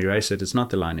 Next time we race it, it's not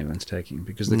the line everyone's taking,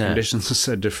 because the conditions are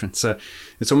so different. So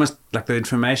it's almost like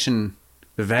the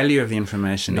value of the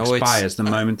information expires the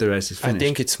moment the race is finished. I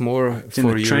think it's more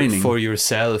for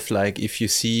yourself. Like, if you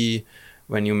see,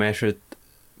 when you measure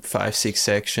 5-6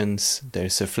 sections,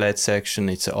 there's a flat section,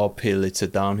 it's an uphill, it's a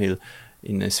downhill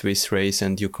in a Swiss race,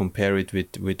 and you compare it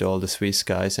with all the Swiss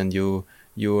guys, and you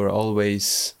are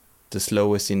always the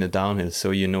slowest in the downhill,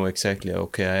 so you know exactly,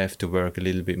 okay, I have to work a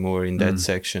little bit more in that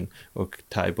section or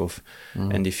type of.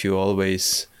 And if you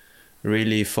always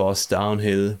really fast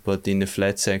downhill, but in the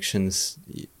flat sections,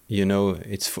 you know,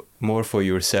 it's more for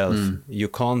yourself. You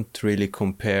can't really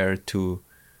compare to,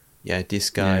 this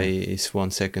guy is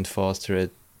 1 second faster at,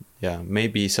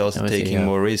 maybe he's also taking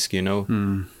more risk, you know.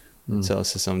 It's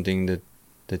also something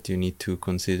that you need to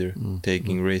consider,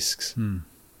 taking risks.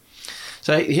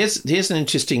 So here's an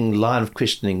interesting line of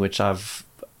questioning which I've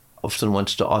often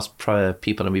wanted to ask pro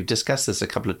people, and we've discussed this a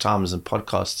couple of times in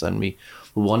podcasts, and we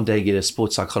will one day get a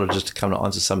sports psychologist to come and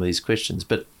answer some of these questions.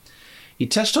 But you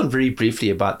touched on very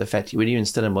briefly about the fact that when you're in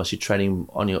Stellenbosch, you're training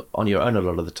on your own a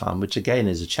lot of the time, which again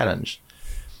is a challenge.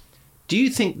 Do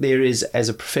you think there is, as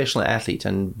a professional athlete,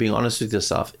 and being honest with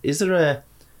yourself, is there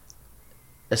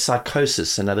a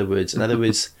psychosis, in other words,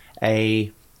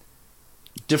 a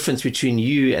difference between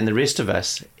you and the rest of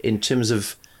us in terms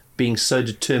of being so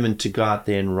determined to go out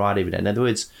there and ride every day? In other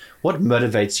words, what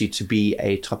motivates you to be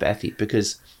a top athlete?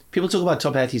 Because people talk about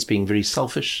top athletes being very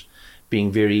selfish,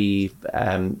 being very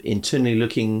internally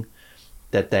looking,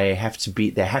 that they have to be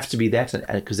that,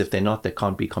 because if they're not, they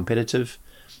can't be competitive.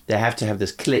 They have to have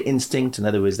this killer instinct. In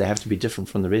other words, they have to be different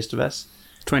from the rest of us.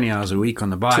 20 hours a week on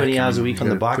the bike. 20 hours a week on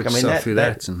the bike. I mean,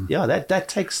 that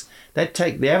takes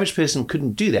the average person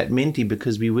couldn't do that mentally,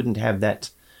 because we wouldn't have that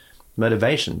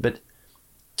motivation. But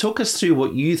talk us through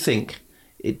what you think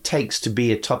it takes to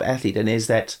be a top athlete, and is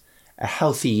that a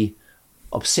healthy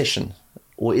obsession,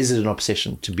 or is it an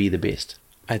obsession to be the best?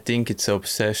 I think it's an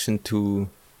obsession to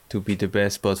be the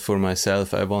best, but for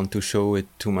myself, I want to show it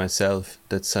to myself.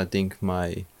 That's, I think,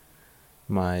 my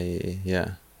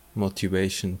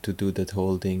motivation to do that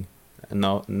whole thing.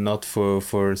 Not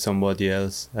for somebody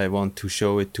else. I want to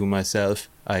show it to myself.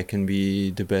 I can be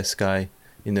the best guy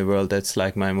in the world. That's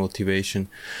like my motivation.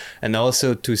 And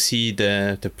also to see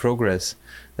the progress.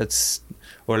 That's,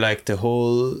 or like the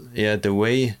whole, the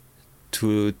way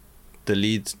to the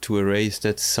lead to a race.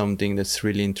 That's something that's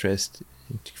really interesting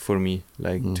for me.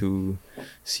 Like to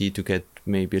get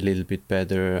maybe a little bit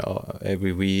better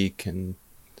every week, and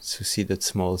to see that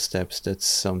small steps. That's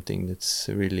something that's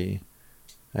I really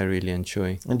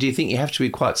enjoy. And do you think you have to be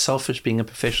quite selfish being a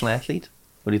professional athlete?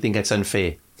 Or do you think that's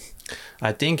unfair?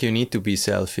 I think you need to be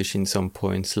selfish in some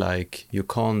points. Like you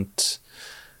can't,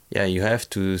 you have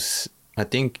to, I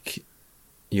think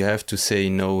you have to say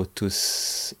no to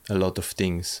a lot of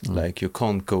things. Like you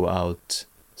can't go out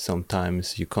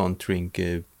sometimes, you can't drink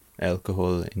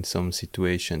alcohol in some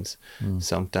situations,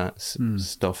 sometimes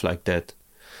stuff like that.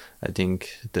 I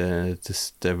think the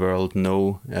world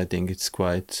I think it's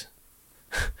quite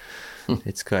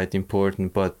it's quite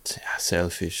important, but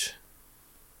selfish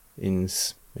in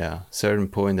certain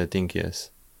point, I think,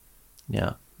 yes.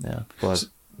 But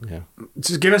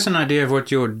just give us an idea of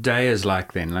what your day is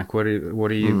like then. Like what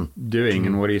are you doing,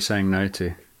 and what are you saying no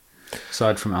to,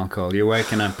 aside from alcohol? You're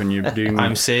waking up and you're doing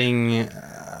I'm saying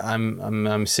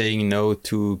no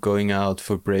to going out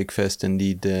for breakfast and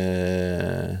eat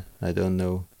I don't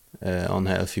know,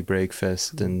 unhealthy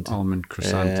breakfast and almond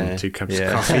croissant and 2 cups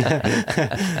of coffee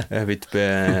with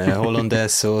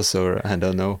hollandaise sauce, or I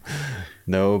don't know.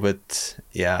 No, but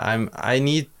I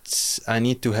need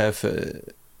to have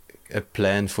a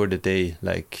plan for the day.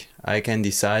 Like I can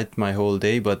decide my whole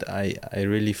day, but I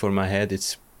really, for my head,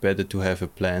 it's better to have a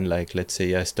plan. Like let's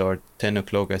say I start 10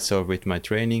 o'clock, I start with my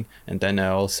training, and then I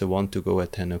also want to go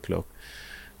at 10 o'clock,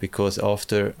 because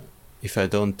after, if I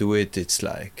don't do it, it's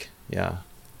like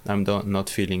I'm not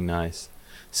feeling nice.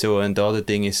 So, and the other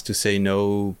thing is to say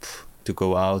no to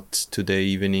go out today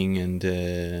evening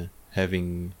and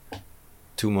having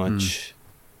too much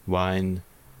wine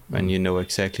when you know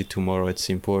exactly tomorrow it's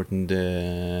important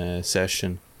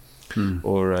session,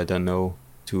 or I don't know,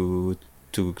 to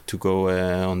go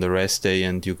on the rest day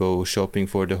and you go shopping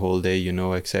for the whole day. You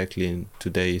know exactly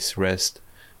today is rest.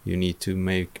 You need to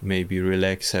maybe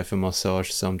relax, have a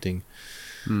massage, something.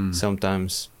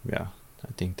 Sometimes,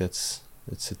 I think that's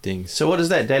the thing. So what does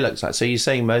that day look like? So you're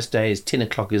saying most days 10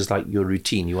 o'clock is like your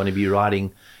routine. You want to be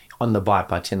riding on the bike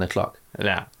by 10 o'clock.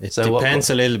 Yeah, it depends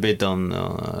a little bit on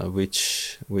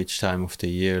which time of the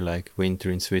year. Like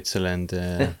winter in Switzerland,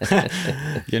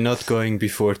 you're not going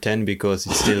before 10 because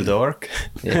it's still dark.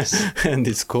 Yes. And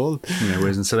it's cold.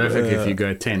 Whereas in South Africa, if you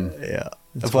go 10,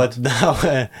 but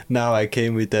now I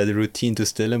came with that routine to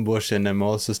Stellenbosch, and I'm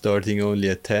also starting only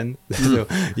at 10. So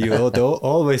you're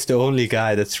always the only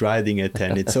guy that's riding at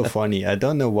 10. It's so funny. I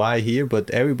don't know why here, but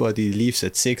everybody leaves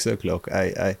at 6 o'clock.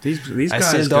 These I guys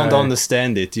still don't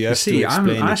understand it. You have to explain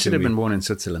it to me. I should have been born in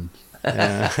Switzerland.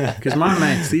 Because my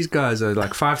mates, these guys are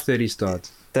like 5:30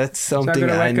 starts. That's something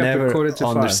I never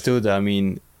understood. I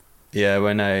mean,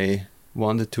 when I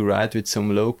wanted to ride with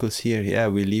some locals here,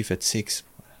 we leave at 6.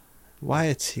 Why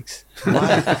at 6?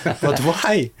 Why? But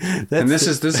why? And this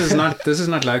is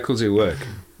not locals who work.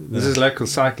 This is local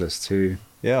cyclists who.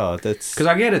 Yeah, that's Because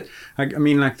I get it. I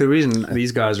mean, like the reason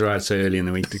these guys ride so early in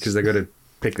the week because they got to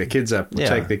pick their kids up, or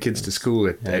take their kids to school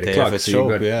at 8 they o'clock. have a So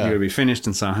job, you got to be finished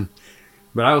and so on.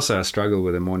 But I also struggle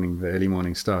with the early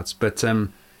morning starts. But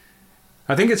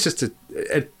I think it's just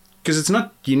because it's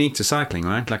not unique to cycling,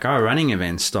 right? Like our running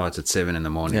events start at 7 in the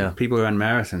morning. Yeah. People run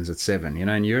marathons at 7. You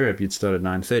know, in Europe you'd start at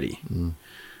 9:30.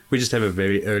 We just have a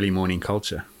very early morning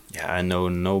culture. Yeah, I know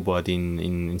nobody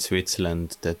in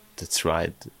Switzerland that's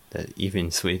right. That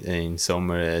even in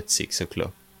summer at 6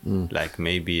 o'clock, like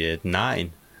maybe at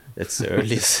 9. That's the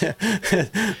earliest.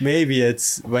 Maybe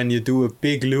it's when you do a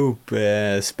big loop,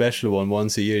 special one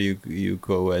once a year. You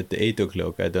go at 8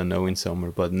 o'clock. I don't know in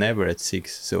summer, but never at 6.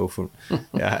 So for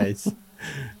it's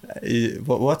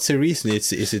what's the reason?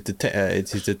 Is it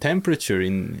the temperature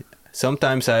in?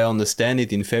 Sometimes I understand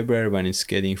it in February when it's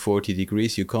getting 40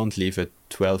 degrees. You can't leave at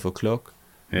 12 o'clock.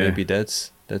 Yeah. Maybe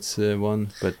that's one.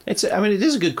 But it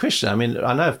is a good question. I mean,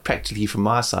 I know practically from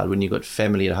my side, when you've got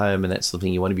family at home and that's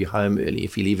something, you want to be home early.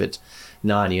 If you leave at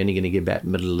 9, you're only going to get back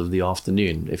middle of the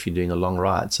afternoon if you're doing a long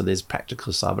ride. So there's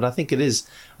practical side. But I think there is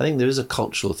a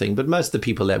cultural thing. But most of the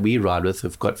people that we ride with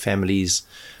have got families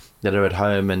that are at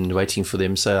home and waiting for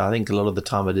them. So I think a lot of the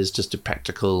time it is just a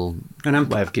practical way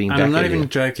of getting back. And I'm not earlier. even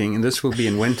joking, and this will be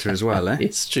in winter as well, eh?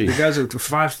 It's true. You guys are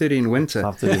 5:30 in winter.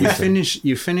 5:30 in winter.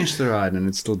 You finish the ride and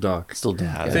it's still dark. Still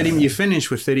dark. You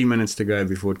finish with 30 minutes to go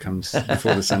before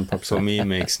the sun pops for up. me, it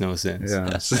makes no sense.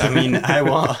 Yeah. I mean,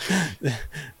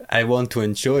 I want to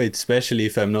enjoy it, especially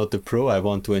if I'm not a pro. I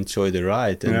want to enjoy the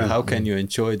ride. And how can you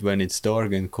enjoy it when it's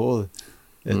dark and cold?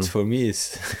 That's for me.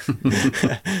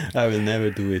 I will never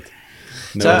do it.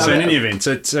 No. So in any event,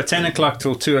 so it's 10 o'clock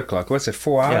till 2 o'clock. What's it,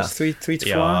 4 hours? Yeah. 3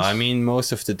 to 4 hours? I mean,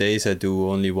 most of the days I do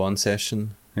only one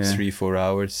session, 3-4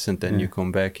 hours, and then you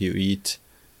come back, you eat,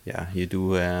 you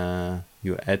do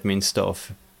your admin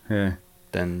stuff. Yeah.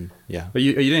 Then, Are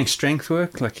you doing strength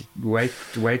work, like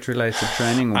weight related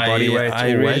training or body weight?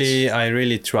 I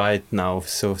really tried now,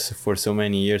 so for so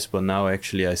many years, but now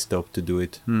actually I stopped to do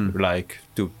it. Like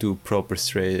to do proper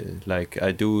straight, like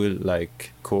I do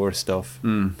like core stuff,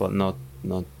 but not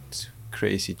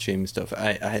crazy gym stuff.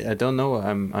 I don't know.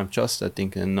 I'm just, I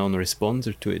think, a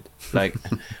non-responder to it. Like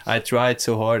I tried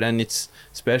so hard, and it's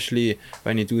especially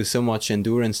when you do so much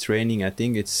endurance training. I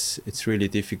think it's really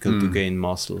difficult to gain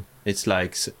muscle. It's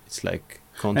like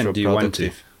counterproductive. And do you want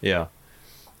to? Yeah,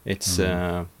 it's.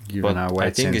 Given our But weight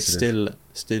I think it's sensitive.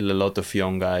 still a lot of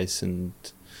young guys, and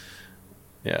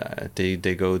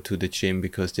they go to the gym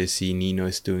because they see Nino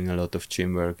is doing a lot of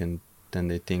gym work, and then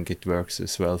they think it works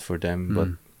as well for them. But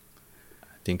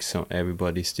I think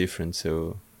everybody's different.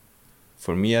 So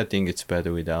for me, I think it's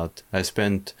better without.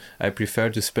 I prefer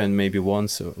to spend maybe 1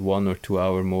 or 2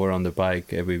 hours more on the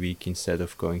bike every week instead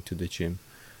of going to the gym.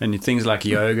 And things like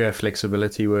yoga,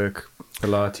 flexibility work,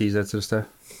 Pilates, that sort of stuff?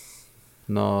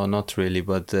 No, not really.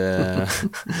 But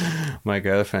my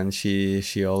girlfriend,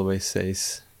 she always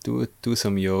says, do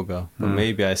some yoga. But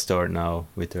maybe I start now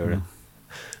with her.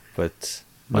 But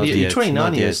well, you're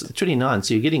 29 years, 29,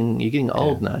 so you're getting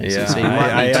old now. Yeah, so you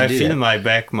might need to I do feel that. my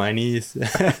back, my knees.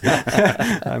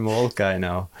 I'm old guy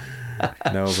now.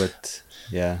 No, but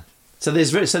yeah. So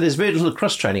there's very little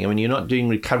cross training. I mean, you're not doing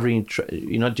recovery.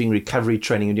 You're not doing recovery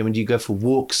training. I mean, do you go for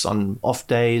walks on off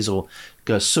days or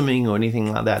go swimming or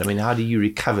anything like that? I mean, how do you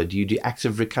recover? Do you do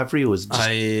active recovery or is it just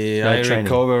I training?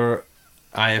 recover.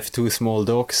 I have 2 small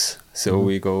dogs, so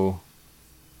we go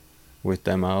with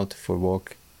them out for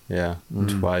walk. Yeah,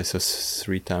 twice or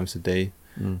 3 times a day.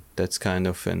 That's kind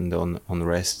of, and on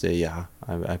rest day,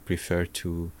 I prefer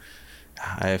to.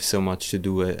 I have so much to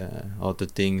do other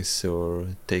things,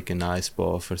 or take an ice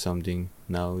bath or something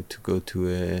now to go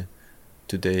to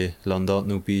the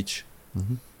Llandudno beach.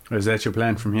 Is that your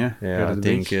plan from here? Yeah, I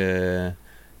think.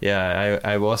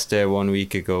 I was there 1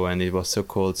 week ago and it was so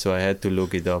cold, so I had to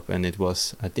look it up, and it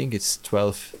was, I think it's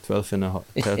 12 or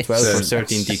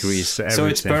 13 degrees. So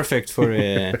it's perfect for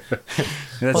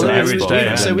That's an average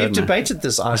day. So we've doesn't it? debated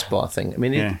this ice bath thing. I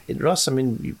mean, Ross, I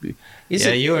mean, do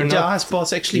ice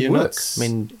baths actually you're work? not- I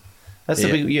mean, that's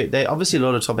the big. They obviously a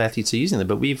lot of top athletes are using them,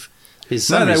 but there's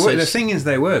No, some they work. research- The thing is,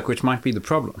 they work, which might be the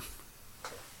problem.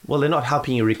 Well, they're not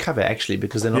helping you recover actually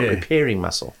because they're not repairing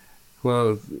muscle.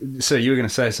 Well, so you were going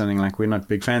to say something like we're not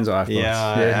big fans of ice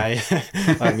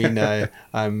baths. I mean,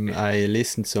 I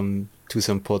listened to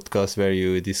some podcasts where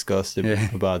you discussed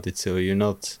about it, so you're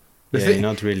not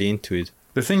really into it.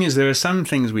 The thing is, there are some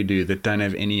things we do that don't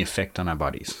have any effect on our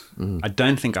bodies. I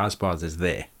don't think ice baths is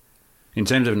there in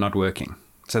terms of not working.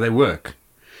 So they work.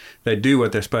 they do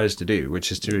what they're supposed to do,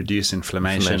 which is to reduce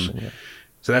inflammation. Yeah.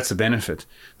 So that's the benefit.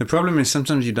 The problem is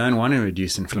sometimes you don't want to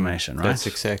reduce inflammation, right? That's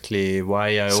exactly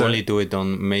why I only do it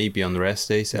on rest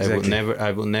days. Exactly.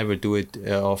 I would never do it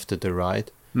after the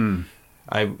ride. Hmm.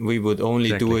 We would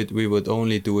only do it. We would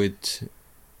only do it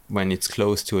when it's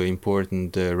close to an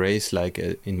important race, like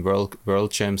in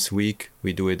World Champs week.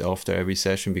 We do it after every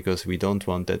session because we don't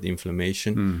want that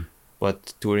inflammation.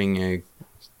 But during a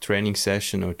training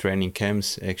session or training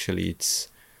camps, actually, it's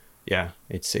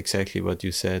exactly what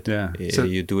you said. Yeah. So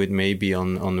you do it maybe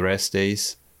on rest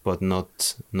days, but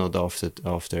not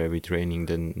after every training.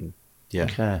 Then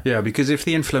Okay. Yeah, because if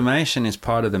the inflammation is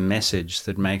part of the message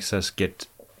that makes us get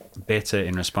better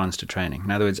in response to training,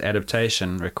 in other words,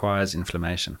 adaptation requires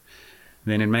inflammation,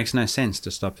 then it makes no sense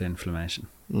to stop the inflammation.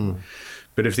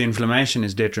 But if the inflammation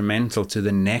is detrimental to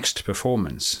the next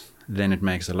performance, then it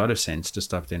makes a lot of sense to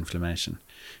stop the inflammation.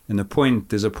 And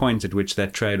there's a point at which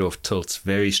that trade-off tilts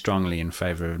very strongly in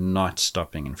favor of not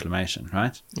stopping inflammation,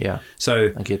 right? Yeah.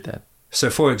 So I get that. So,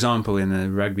 for example, in the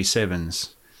rugby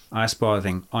sevens, ice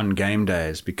bathing on game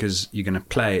days, because you're going to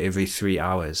play every 3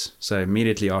 hours. So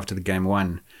immediately after the game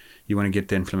one, you want to get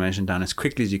the inflammation down as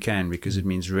quickly as you can because it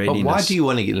means readiness. But why do you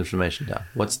want to get inflammation down?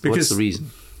 What's the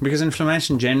reason? Because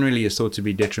inflammation generally is thought to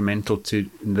be detrimental to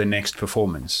the next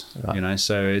performance. Right.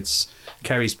 So it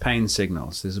carries pain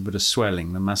signals. There's a bit of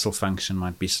swelling. The muscle function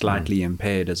might be slightly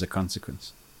impaired as a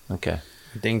consequence. Okay.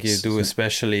 I think you do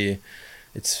especially.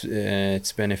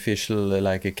 It's beneficial,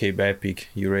 like a Cape Epic.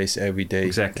 You race every day,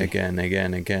 exactly.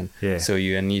 again. Yeah. So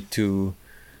you need to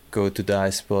go to the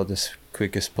ice bath as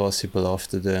quick as possible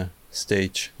after the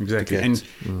stage. Exactly. And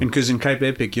because in Cape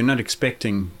Epic, you're not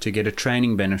expecting to get a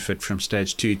training benefit from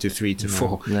stage 2 to 3 to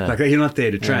 4. No. Like, you're not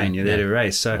there to train, you're there to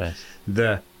race. So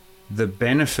Right. the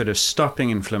benefit of stopping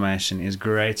inflammation is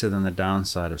greater than the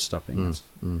downside of stopping it.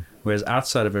 Whereas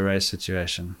outside of a race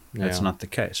situation, that's not the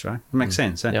case, right? It makes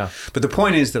sense. Eh? Yeah. But the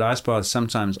point is that ice baths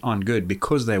sometimes aren't good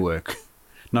because they work,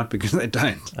 not because they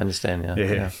don't. I understand,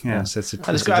 Yeah. So it's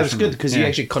it's good because you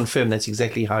actually confirm that's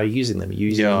exactly how you're using them. You're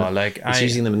using them,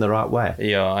 using them in the right way.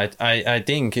 Yeah, I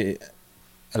think,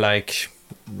 like,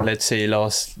 let's say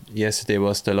yesterday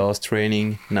was the last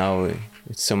training. Now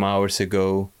it's some hours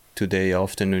ago. Today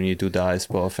afternoon you do the ice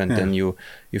bath, and then you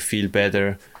feel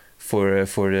better for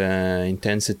the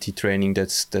intensity training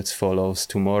that follows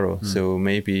tomorrow. So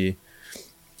maybe,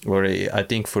 or I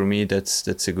think for me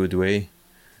that's a good way.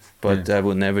 But I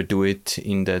would never do it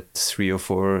in that 3 or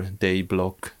 4 day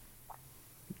block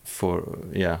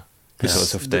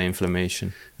because of the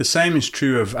inflammation. The same is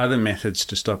true of other methods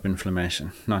to stop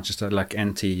inflammation, not just like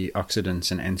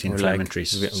antioxidants and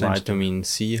anti-inflammatories. Like vitamin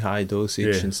C, high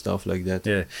dosage and stuff like that.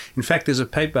 Yeah. In fact, there's a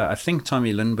paper, I think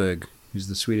Tommy Lindberg, who's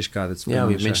the Swedish guy that's been on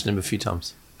the we've show. mentioned him a few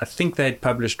times. I think they'd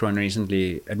published one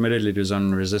recently. Admittedly, it was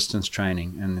on resistance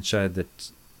training, and it showed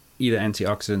that either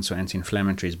antioxidants or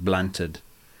anti-inflammatories blunted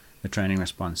the training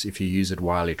response if you use it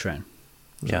while you train.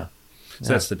 Yeah.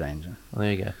 So that's the danger. Well,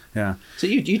 there you go. Yeah. So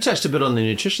you touched a bit on the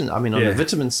nutrition, on the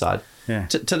vitamin side. Yeah.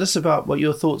 Tell us about what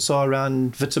your thoughts are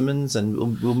around vitamins, and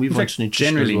we'll move on to nutrition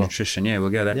generally as well. nutrition, we'll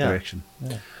go that direction.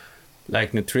 Yeah.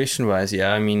 Like nutrition-wise,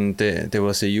 I mean, there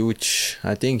was a huge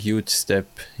step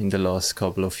in the last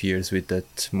couple of years with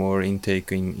that more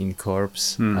intake in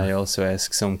carbs. I also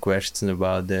asked some questions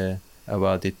about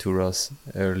it to Ross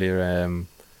earlier.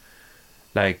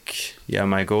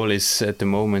 My goal is at the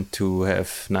moment to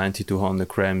have 90 to 100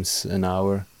 grams an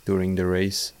hour during the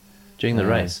race. During the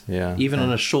race? Yeah. Even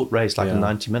on a short race like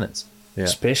 90 minutes? Yeah.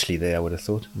 Especially there, I would have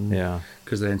thought. Yeah.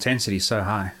 Because the intensity is so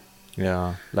high.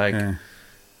 Yeah.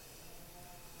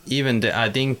 Even I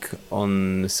think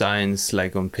on science,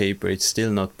 like on paper, it's still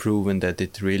not proven that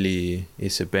it really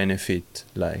is a benefit,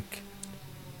 like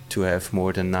to have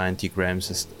more than 90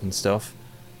 grams and stuff.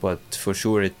 But for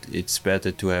sure, it's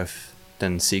better to have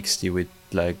than 60 with,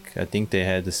 like, I think they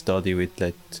had a study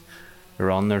with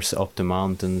runners up the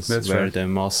mountains. That's where right. the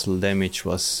muscle damage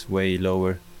was way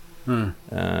lower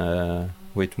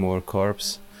with more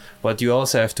carbs. But you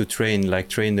also have to train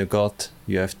the gut.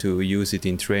 You have to use it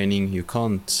in training. You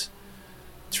can't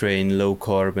train low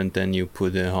carb and then you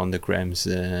put 100 grams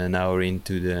an hour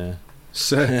into the...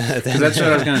 So, 'cause that's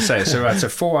what I was going to say. So, right, it's a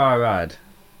 4-hour ride.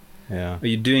 Yeah. Are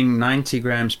you doing 90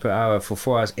 grams per hour for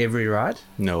 4 hours every ride?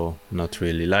 No, not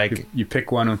really. Like you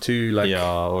pick one or two, like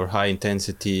or high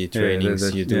intensity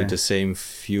trainings. You do the same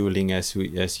fueling as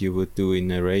you would do in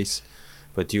a race,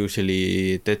 but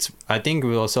usually I think it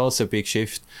was also a big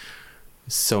shift.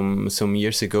 Some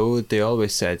years ago, they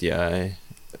always said,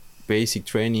 basic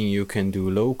training you can do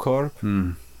low carb,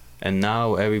 and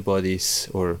now everybody's,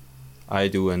 or I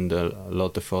do, and a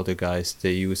lot of other guys,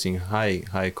 they're using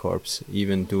high carbs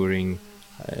even during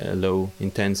low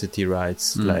intensity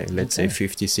rides, like let's say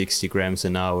 50-60 grams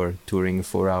an hour during a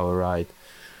 4-hour ride.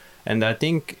 And I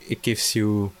think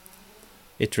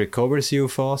it recovers you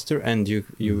faster, and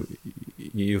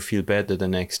you feel better the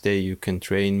next day. You can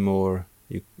train more.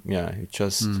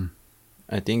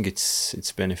 I think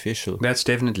it's beneficial. That's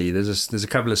definitely, there's a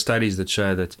couple of studies that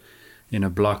show that in a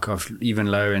block of even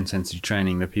lower intensity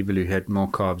training, the people who had more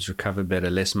carbs recover better,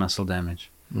 less muscle damage.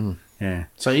 Yeah.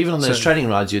 So even on those training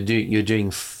rides, you're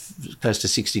doing close to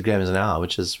 60 grams an hour,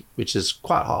 which is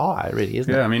quite high, really,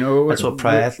 isn't it? Yeah, I mean, that's what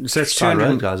that's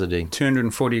 200 guys are doing.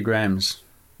 240 grams.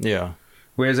 Yeah.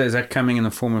 Where is that coming in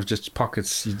the form of just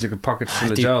pockets? You take a pocket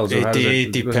full of gels?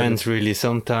 It depends really.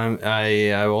 Sometimes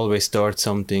I always start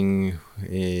something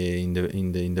in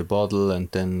the bottle,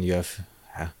 and then you have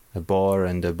a bar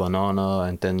and a banana,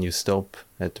 and then you stop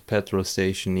at the petrol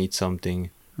station, eat something.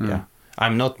 Yeah,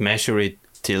 I'm not measure it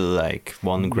till like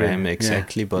 1 gram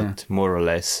exactly, but more or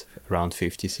less around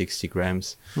 50-60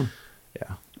 grams.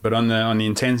 Yeah. But on the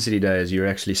intensity days, you're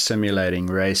actually simulating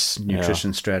race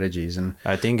nutrition strategies, and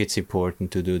I think it's important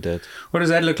to do that. What does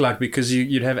that look like? Because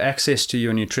you'd have access to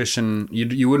your nutrition.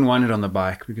 You wouldn't want it on the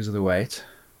bike because of the weight,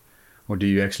 or do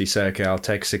you actually say, okay, I'll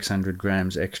take 600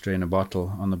 grams extra in a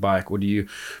bottle on the bike, or do you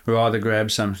rather grab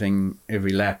something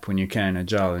every lap when you can, a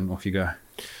gel, and off you go?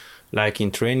 Like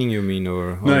in training, you mean,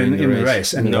 or no, in the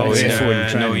race? In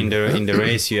the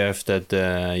race you have that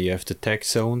you have the tech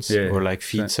zones or like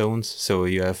feed zones. So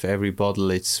you have every bottle.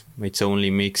 It's only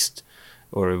mixed,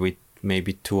 or with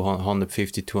maybe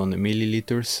 150-200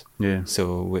 milliliters. Yeah.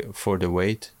 So for the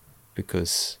weight,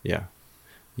 because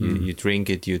you drink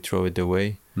it, you throw it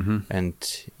away, and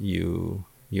you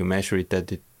measure it at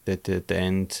the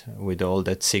end with all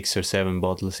that 6 or 7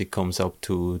 bottles. It comes up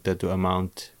to that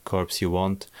amount carbs you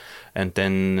want. And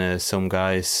then some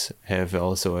guys have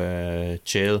also a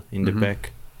gel in the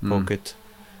back pocket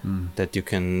that you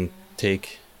can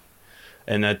take.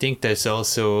 And I think there's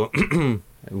also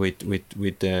with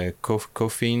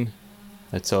caffeine.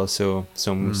 That's also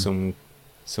some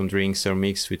drinks are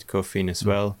mixed with caffeine as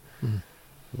well.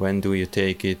 When do you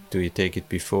take it? Do you take it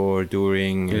before,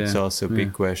 during? It's also a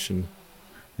big question.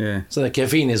 Yeah. So the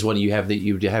caffeine is what you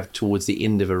have towards the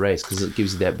end of a race because it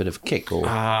gives you that bit of kick. Or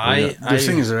the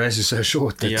thing is, the race is so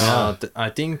short. I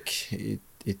think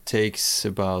it takes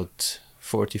about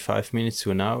 45 minutes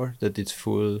to an hour that it's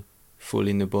full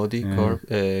in the body,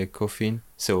 caffeine.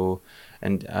 So,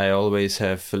 and I always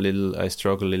have I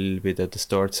struggle a little bit at the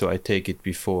start, so I take it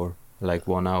before, like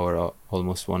 1 hour,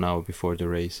 almost 1 hour before the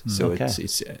race. So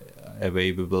it's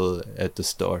available at the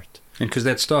start. And because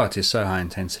that start is so high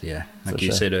intensity, like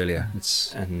you said earlier,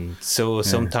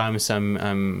 sometimes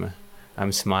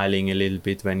I'm smiling a little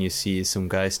bit when you see some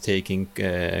guys taking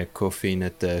caffeine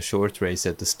at the short race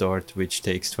at the start, which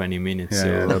takes 20 minutes.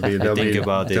 They'll be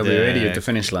ready at the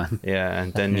finish line. Yeah,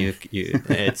 and then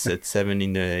it's at 7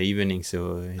 in the evening,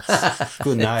 so it's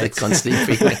good night. It's on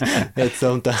sleeping.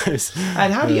 Sometimes.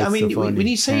 And how do you? I mean, when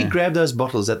you say you grab those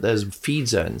bottles at those feed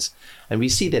zones, and we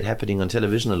see that happening on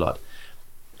television a lot.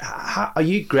 How, are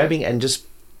you grabbing and just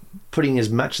putting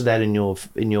as much of that in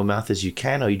your mouth as you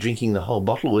can? Or are you drinking the whole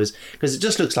bottle? Because it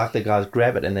just looks like the guys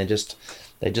grab it and they just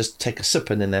take a sip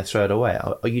and then they throw it away.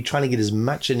 Are you trying to get as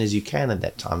much in as you can at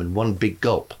that time in one big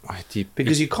gulp?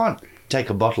 Because you can't take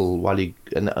a bottle while you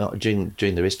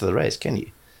during the rest of the race, can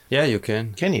you? Yeah, you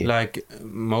can. Can you? Like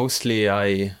mostly,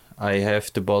 I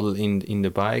have the bottle in the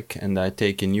bike and I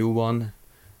take a new one.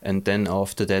 And then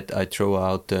after that, I throw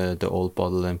out the old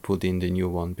bottle and put in the new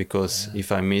one. Because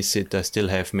if I miss it, I still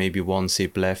have maybe 1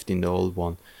 sip left in the old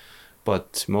one.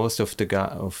 But most of the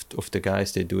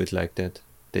guys, they do it like that.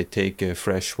 They take a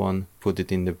fresh one, put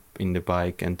it in the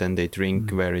bike, and then they drink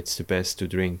where it's the best to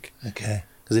drink. Okay.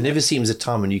 Because there never seems a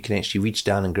time when you can actually reach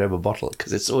down and grab a bottle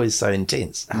because it's always so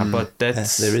intense. But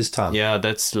that's there is time. Yeah,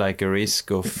 that's like a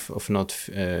risk of not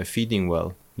feeding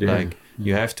well. Yeah. Like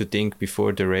you have to think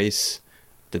before the race.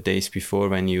 The days before,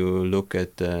 when you look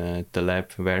at the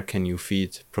lab, where can you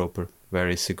feed proper? Where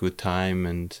is a good time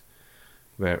and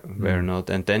where not?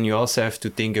 And then you also have to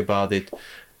think about it.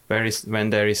 When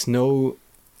there is no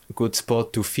good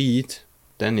spot to feed,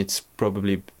 then it's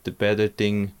probably the better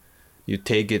thing. You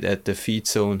take it at the feed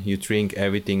zone, you drink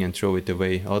everything and throw it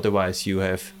away. Otherwise, you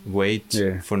have weight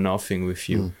for nothing with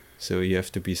you. So you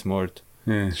have to be smart.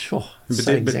 Yeah, sure. But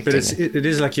it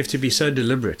is like you have to be so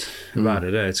deliberate about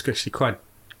it. It's actually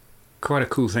quite a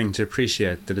cool thing to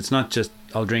appreciate, that it's not just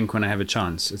I'll drink when I have a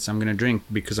chance. It's I'm going to drink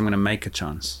because I'm going to make a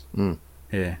chance.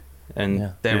 Yeah.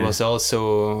 And there was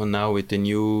also now with the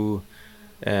new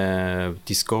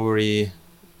Discovery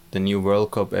the new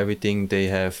World Cup, everything, they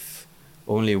have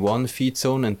only one feed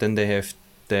zone, and then they have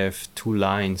 2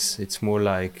 lines. It's more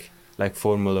like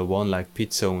Formula 1, like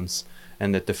pit zones.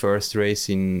 And at the first race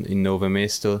in Nove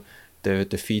Mesto,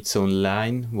 the feed zone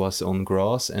line was on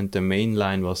grass and the main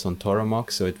line was on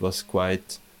tarmac, so it was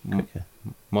quite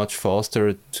much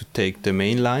faster to take the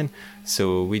main line.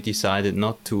 So we decided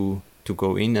not to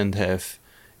go in and have,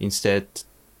 instead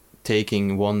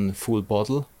taking one full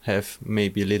bottle, have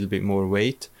maybe a little bit more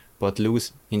weight, but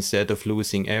instead of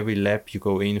losing every lap, you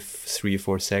go in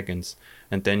 3-4 seconds.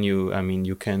 And then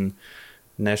you can,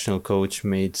 national coach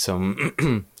made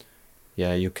some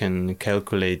you can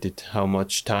calculate it, how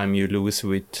much time you lose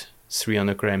with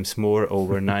 300 grams more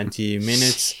over 90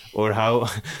 minutes, or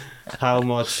how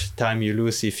much time you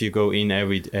lose if you go in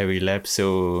every lap.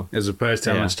 So as opposed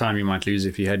to how much time you might lose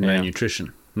if you had no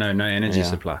nutrition, no energy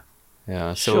supply.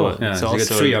 Yeah, so it's also, you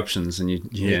got 3 options, and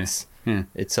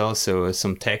it's also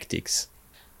some tactics.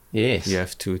 Yes, you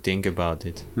have to think about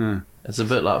it. It's a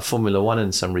bit like Formula 1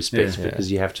 in some respects,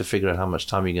 because you have to figure out how much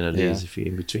time you're going to lose if you're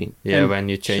in between. Yeah, when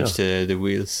you change the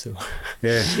wheels. So.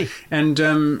 Yeah, and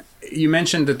you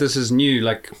mentioned that this is new.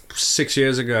 Like 6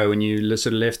 years ago, when you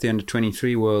sort of left the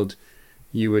under-23 world,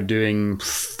 you were doing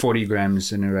 40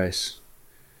 grams in a race.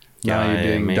 Now you're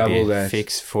doing maybe double that.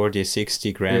 40,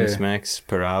 60 grams max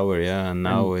per hour. Yeah, and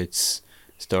now it's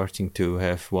starting to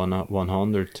have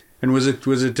 100. And was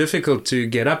it difficult to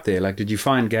get up there? Like, did you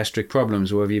find gastric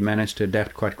problems, or have you managed to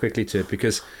adapt quite quickly to it?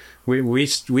 Because we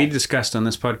discussed on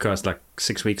this podcast like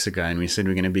 6 weeks ago, and we said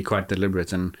we're going to be quite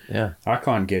deliberate. And I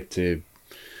can't get to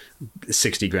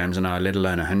 60 grams an hour, let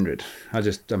alone 100.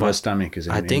 My stomach is.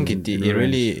 I think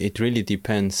it really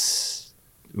depends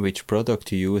which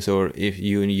product you use, or if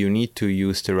you need to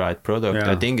use the right product.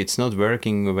 I think it's not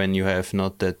working when you have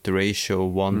not that ratio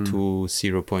 1 to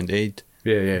 0.8.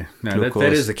 Yeah. No,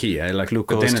 that is the key. Like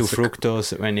glucose to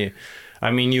fructose.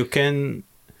 You can.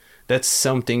 That's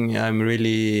something I'm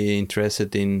really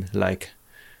interested in.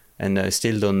 And I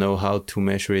still don't know how to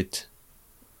measure it.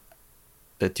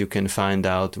 That you can find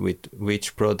out with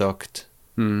which product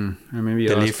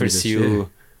delivers you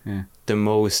the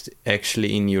most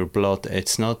actually in your blood.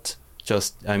 It's not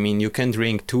just. You can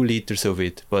drink 2 liters of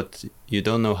it, but you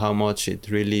don't know how much it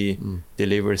really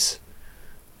delivers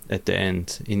at the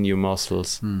end in your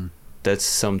muscles. That's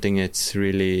something that's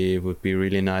would be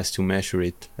really nice to measure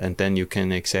it, and then you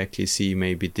can exactly see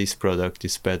maybe this product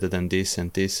is better than this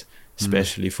and this,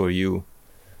 especially for you.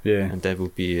 And that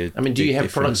would be do you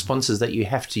have product sponsors that you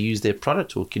have to use their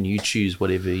product, or can you choose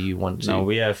whatever you want to? No,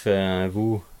 we have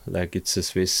Wu, like it's a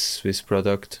Swiss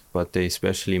product, but they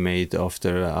especially made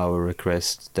after our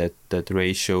request that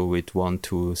ratio with 1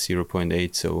 to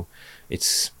 0.8, so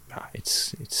it's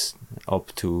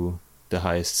up to the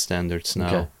highest standards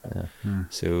now.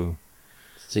 So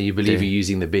you believe you're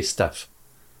using the best stuff?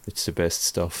 It's the best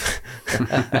stuff.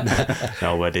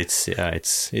 No, but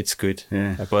it's good.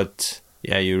 But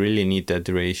you really need that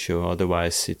ratio,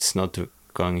 otherwise it's not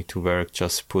going to work.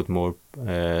 Just put more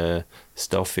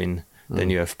stuff in, then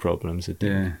you have problems with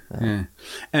it.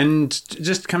 And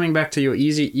just coming back to your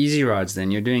easy rides,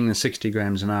 then you're doing the 60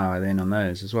 grams an hour then on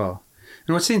those as well.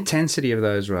 And what's the intensity of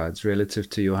those rides relative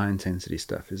to your high intensity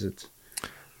stuff? Is it?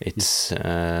 It's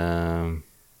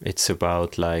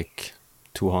about like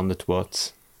 200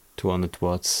 watts. 200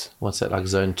 watts. What's that, like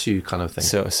zone 2 kind of thing?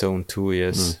 So zone 2,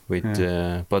 yes.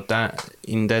 But that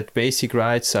in that basic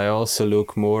rides, I also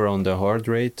look more on the heart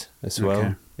rate as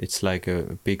well. It's like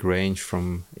a big range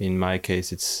in my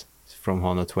case, it's from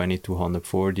 120 to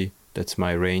 140. That's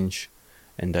my range.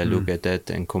 And I look at that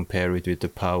and compare it with the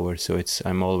power. So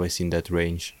I'm always in that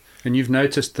range. And you've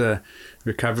noticed the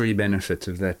recovery benefit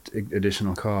of that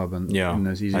additional carb in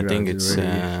those easy rides? I think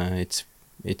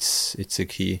it's a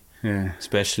key. Yeah.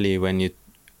 Especially when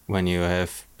you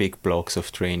have big blocks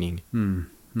of training.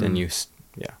 Then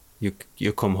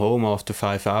you come home after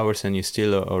 5 hours and you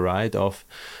still a ride off.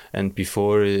 And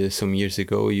before some years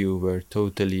ago you were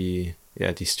totally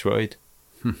destroyed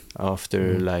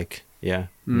after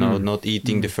not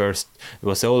eating the first. It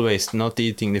was always not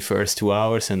eating the first 2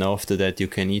 hours, and after that you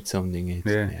can eat something.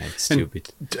 It's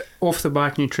stupid. Off the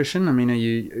bike nutrition, are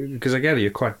you, because I gather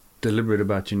you're quite deliberate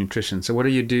about your nutrition, so what do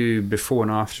you do before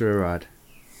and after a ride?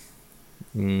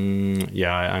 In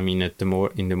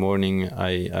the morning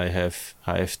I have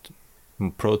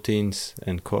proteins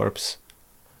and carbs,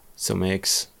 some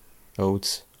eggs,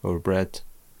 oats or bread.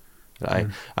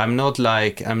 I'm not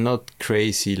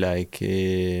crazy,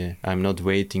 I'm not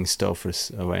weighting stuff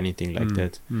or anything like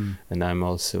that. And I'm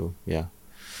also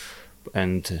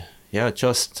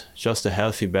just a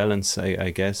healthy balance,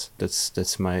 I guess.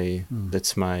 That's my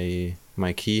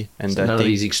my key. And So I none of think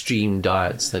these extreme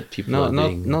diets that people are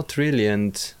doing. not really.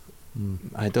 And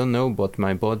I don't know, but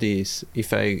my body is,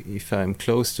 if I'm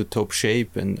close to top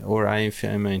shape, if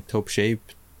I'm in top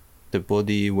shape, the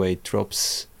body weight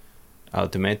drops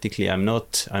automatically. I'm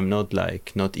not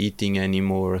like not eating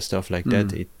anymore or stuff like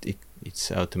that.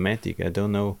 It's automatic. I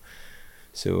don't know.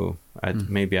 So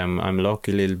maybe I'm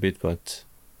lucky a little bit, but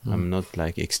I'm not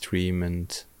like extreme.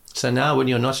 And So now when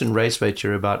you're not in race weight,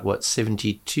 you're about, what,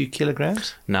 72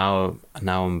 kilograms? now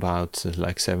I'm about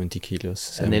like 70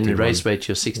 kilos. And then in 71. race weight,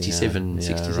 you're 67, yeah,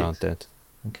 66? around that.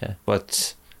 Okay.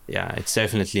 But yeah, it's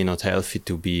definitely not healthy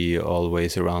to be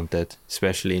always around that,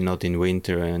 especially not in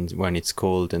winter and when it's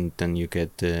cold, and then you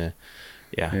get the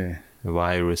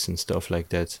virus and stuff like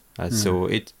that. So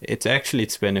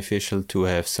it's beneficial to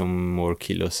have some more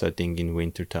kilos, I think, in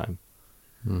winter time.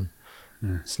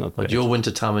 It's not But bad. your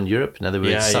winter time in Europe, in other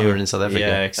words, summer in South Africa.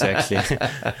 Yeah, exactly.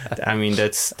 I mean,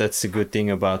 that's a good thing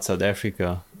about South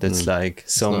Africa. That's like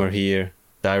summer here,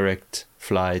 direct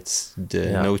flights,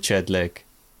 no jet lag.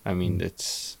 I mean,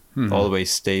 that's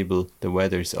always stable. The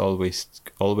weather is always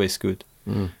good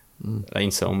in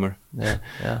summer. Yeah.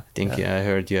 I think I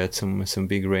heard you had some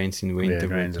big rains in winter. Yeah, it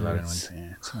rains a lot in winter.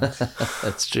 Yeah, it's nice.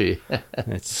 That's true.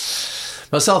 It's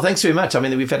Marcel, thanks very much. I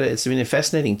mean, it's been a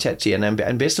fascinating chat to you,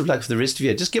 and best of luck for the rest of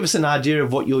you. Just give us an idea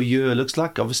of what your year looks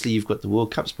like. Obviously, you've got the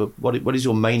World Cups, but what is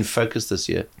your main focus this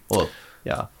year? Well,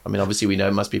 yeah, I mean, obviously we know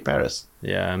it must be Paris.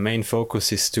 Yeah, main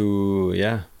focus is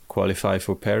to qualify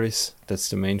for Paris. That's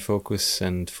the main focus,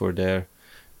 and for the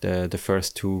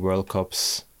first two World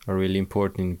Cups are really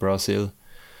important in Brazil.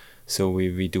 So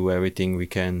we do everything we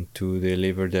can to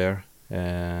deliver there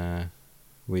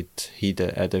with heat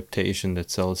adaptation.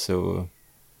 That's also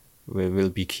will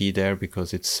be key there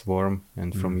because it's warm,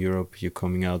 and from Europe you're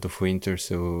coming out of winter,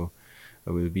 so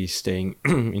I will be staying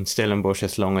in Stellenbosch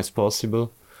as long as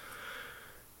possible.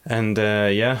 And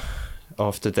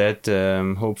after that,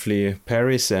 hopefully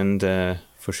Paris, and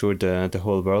for sure the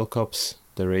whole World Cups,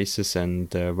 the races, and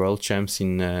the World Champs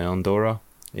in Andorra.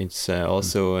 It's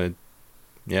also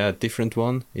a different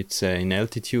one. It's in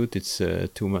altitude. It's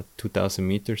 2,000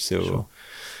 meters. So Sure.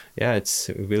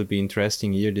 it will be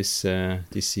interesting year this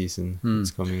season.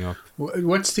 It's coming up.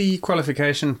 What's the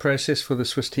qualification process for the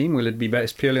Swiss team? Will it be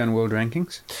based purely on world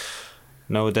rankings?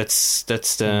 No, that's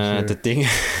the thing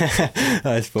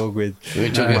I spoke with. We were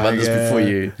talking about this before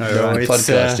you on the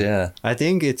podcast. I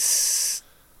think it's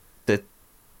that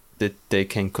they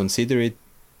can consider it,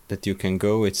 that you can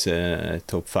go. It's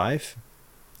top 5,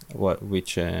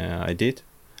 which I did,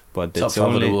 but that's top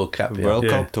 5 only of the World Cup. World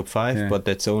Cup top 5, Yeah. but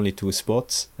that's only 2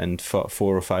 spots, and 4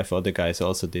 or 5 other guys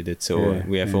also did it. So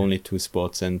we have only 2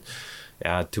 spots, and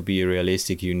to be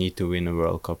realistic, you need to win a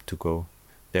World Cup to go.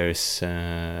 There's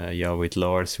with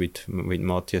Lars, with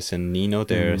Matthias and Nino,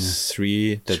 there's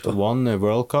 3 that won a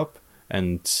World Cup,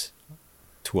 and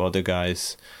 2 other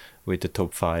guys with the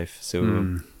top 5. So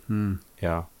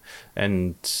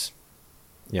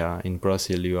in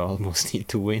Brazil you almost need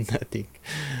to win, I think.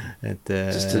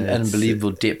 Just an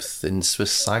unbelievable depth in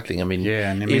Swiss cycling. I mean,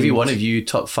 and every one of you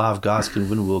top 5 guys can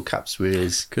win World Cups,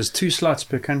 whereas Because 2 slots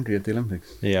per country at the Olympics.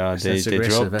 Yeah, That's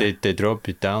aggressive, they dropped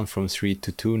it down from 3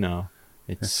 to 2 now.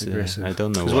 It's aggressive. I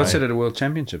don't know Because why. what's it at the World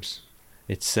Championships?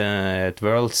 It's at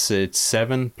Worlds, it's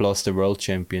 7 plus the world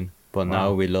champion. But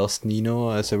now we lost Nino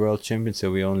as a world champion,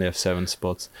 so we only have 7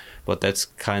 spots. But that's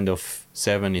kind of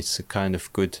 7. It's a kind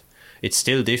of good. It's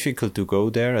still difficult to go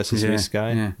there as a Swiss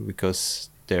guy because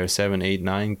there are 7, 8,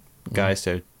 9 guys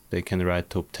that they can ride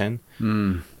top 10.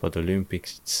 But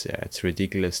Olympics, it's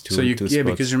ridiculous.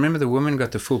 Because remember the women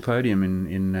got the full podium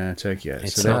in Tokyo.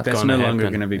 It's So not that's gonna no longer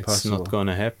happen. going to be It's possible. not going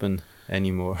to happen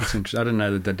anymore. It's interesting. I didn't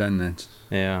know that they'd done that.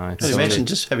 Yeah, it's imagine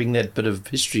just having that bit of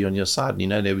history on your side, and you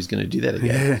know they was going to do that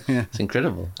again. It's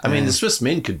incredible. I mean, the Swiss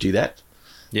men could do that.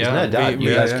 There's no doubt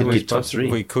you guys could get top 3.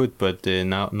 We could, but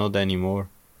now not anymore.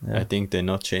 I think they're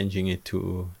not changing it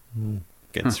to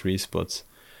get 3 spots.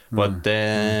 But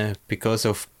because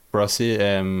of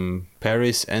Brazil,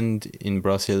 Paris, and in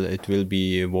Brazil it will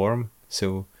be warm,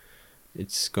 so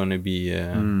it's gonna be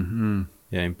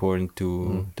important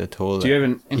to that whole. Do you have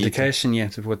an indication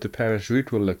yet of what the Paris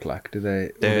route will look like?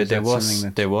 There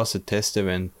was a test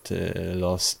event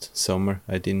last summer.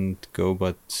 I didn't go,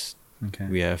 but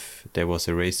there was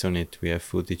a race on it. We have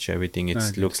footage, everything.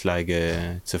 It looks like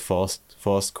it's a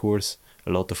fast course. A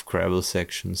lot of gravel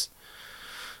sections,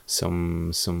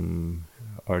 some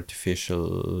artificial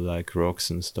like rocks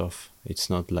and stuff. It's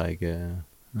not like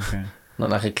not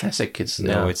like a classic. It's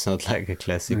not like a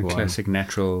classic one. Classic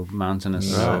natural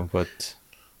mountainous. No, but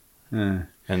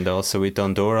And also with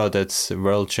Andorra, that's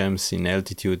world champs in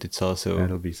altitude. It's also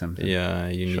That'll be something. Yeah,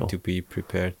 you need to be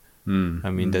prepared. Mm. I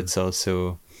mean, that's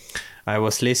also. I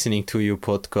was listening to your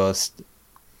podcast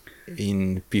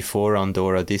before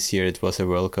Andorra this year. It was a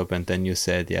World Cup, and then you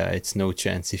said, "Yeah, it's no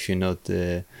chance if you're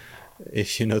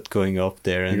not going up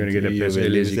there." And you're gonna get up as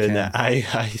early as you can.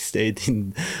 I stayed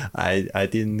in. I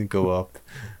didn't go up,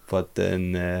 but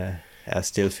then I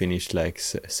still finished like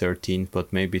 13th.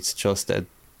 But maybe it's just that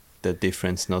the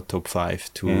difference, not top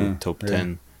 5 to top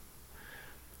 10.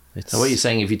 So what you're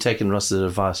saying, if you'd taken Ross's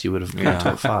advice, you would have got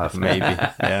top 5. Maybe.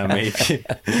 Yeah, maybe.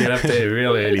 Get up there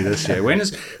real early this year. When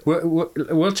is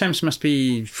World Champs? Must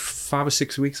be 5 or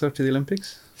 6 weeks after the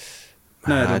Olympics.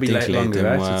 No, it'll be longer,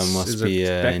 right? Must be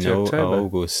in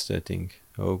August, I think.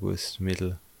 August,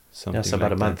 middle, something. That's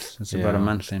about a month. That's about a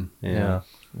month then. Yeah.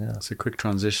 It's a quick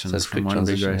transition So from one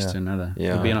big race to another.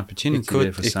 Yeah. Could be an opportunity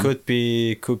there for some.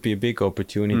 It could be a big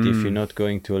opportunity if you're not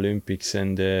going to Olympics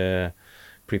and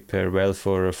prepare well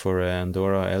for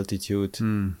Andorra altitude,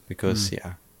 because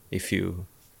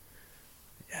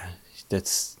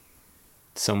that's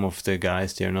some of the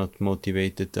guys, they're not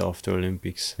motivated after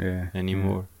Olympics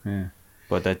anymore. Yeah.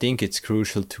 But I think it's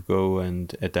crucial to go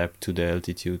and adapt to the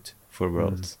altitude for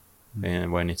Worlds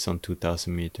and when it's on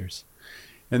 2,000 meters.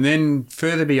 And then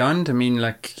further beyond, I mean,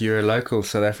 like, you're a local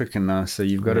South African now, so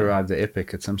you've got to ride the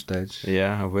Epic at some stage.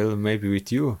 Yeah, I will, maybe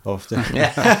with you after.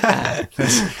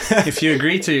 If you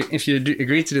agree to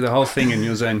do the whole thing in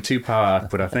your zone 2 power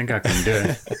output, I think I can do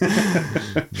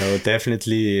it. No,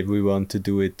 definitely we want to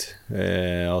do it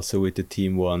also with the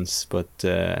team once, but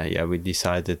we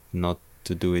decided not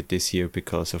to do it this year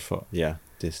because of the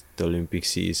Olympic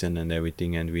season and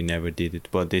everything, and we never did it.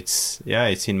 But it's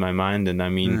in my mind, and I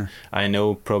mean I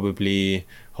know probably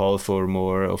half or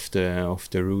more of the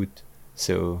route,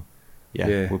 so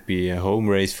it would be a home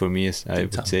race for me, as I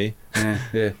would say.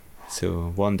 Yeah.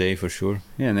 So one day for sure.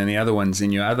 Yeah, and then the other one's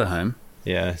in your other home.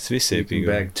 Yeah, Swiss you Epic. You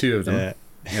can bag 2 of them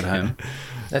at home.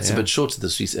 That's a bit shorter, the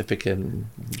Swiss Epic, and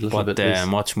a little bit less.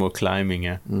 Much more climbing.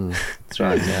 That's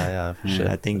right. Yeah, for sure.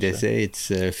 I think they say it's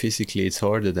physically it's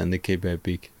harder than the Cape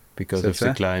Epic because of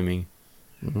the climbing.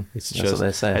 It's That's just what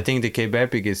they say. I think the Cape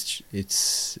Epic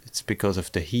it's because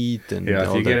of the heat and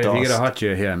if you get a hot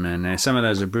year here, man, some of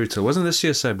those are brutal. Wasn't this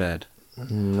year so bad? Was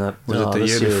it the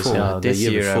year before? This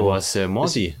year I was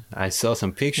muddy. I saw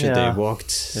some pictures. They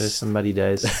walked. There's some muddy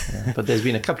days, but there's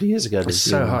been a couple of years ago. It's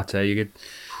so hot. You get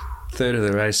a third of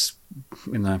the race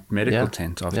in the medical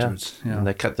tent afterwards. Yeah. And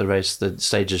they cut the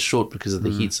stages short because of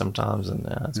the heat sometimes, and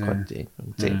it's quite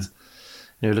intense.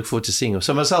 We look forward to seeing you.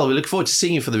 So Marcel, we look forward to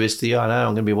seeing you for the rest of the year. I know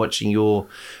I'm going to be watching your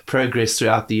progress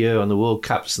throughout the year on the World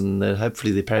Cups and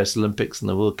hopefully the Paris Olympics and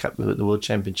the World Cup, the World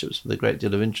Championships with a great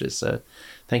deal of interest. So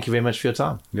thank you very much for your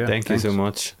time. Yeah, thank you so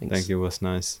much. Thanks. Thank you. It was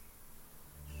nice.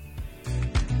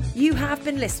 You have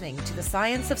been listening to the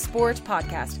Science of Sport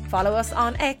podcast. Follow us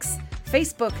on X,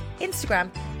 Facebook,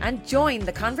 Instagram, and join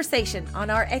the conversation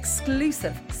on our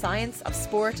exclusive Science of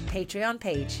Sport Patreon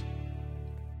page.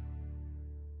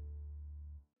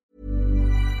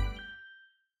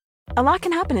 A lot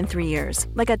can happen in 3 years,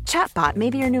 like a chatbot may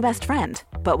be your new best friend.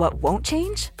 But what won't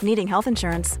change? Needing health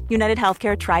insurance. United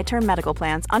Healthcare Tri-Term Medical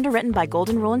Plans, underwritten by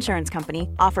Golden Rule Insurance Company,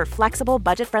 offer flexible,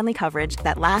 budget-friendly coverage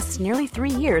that lasts nearly 3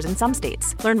 years in some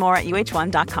states. Learn more at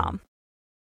uh1.com.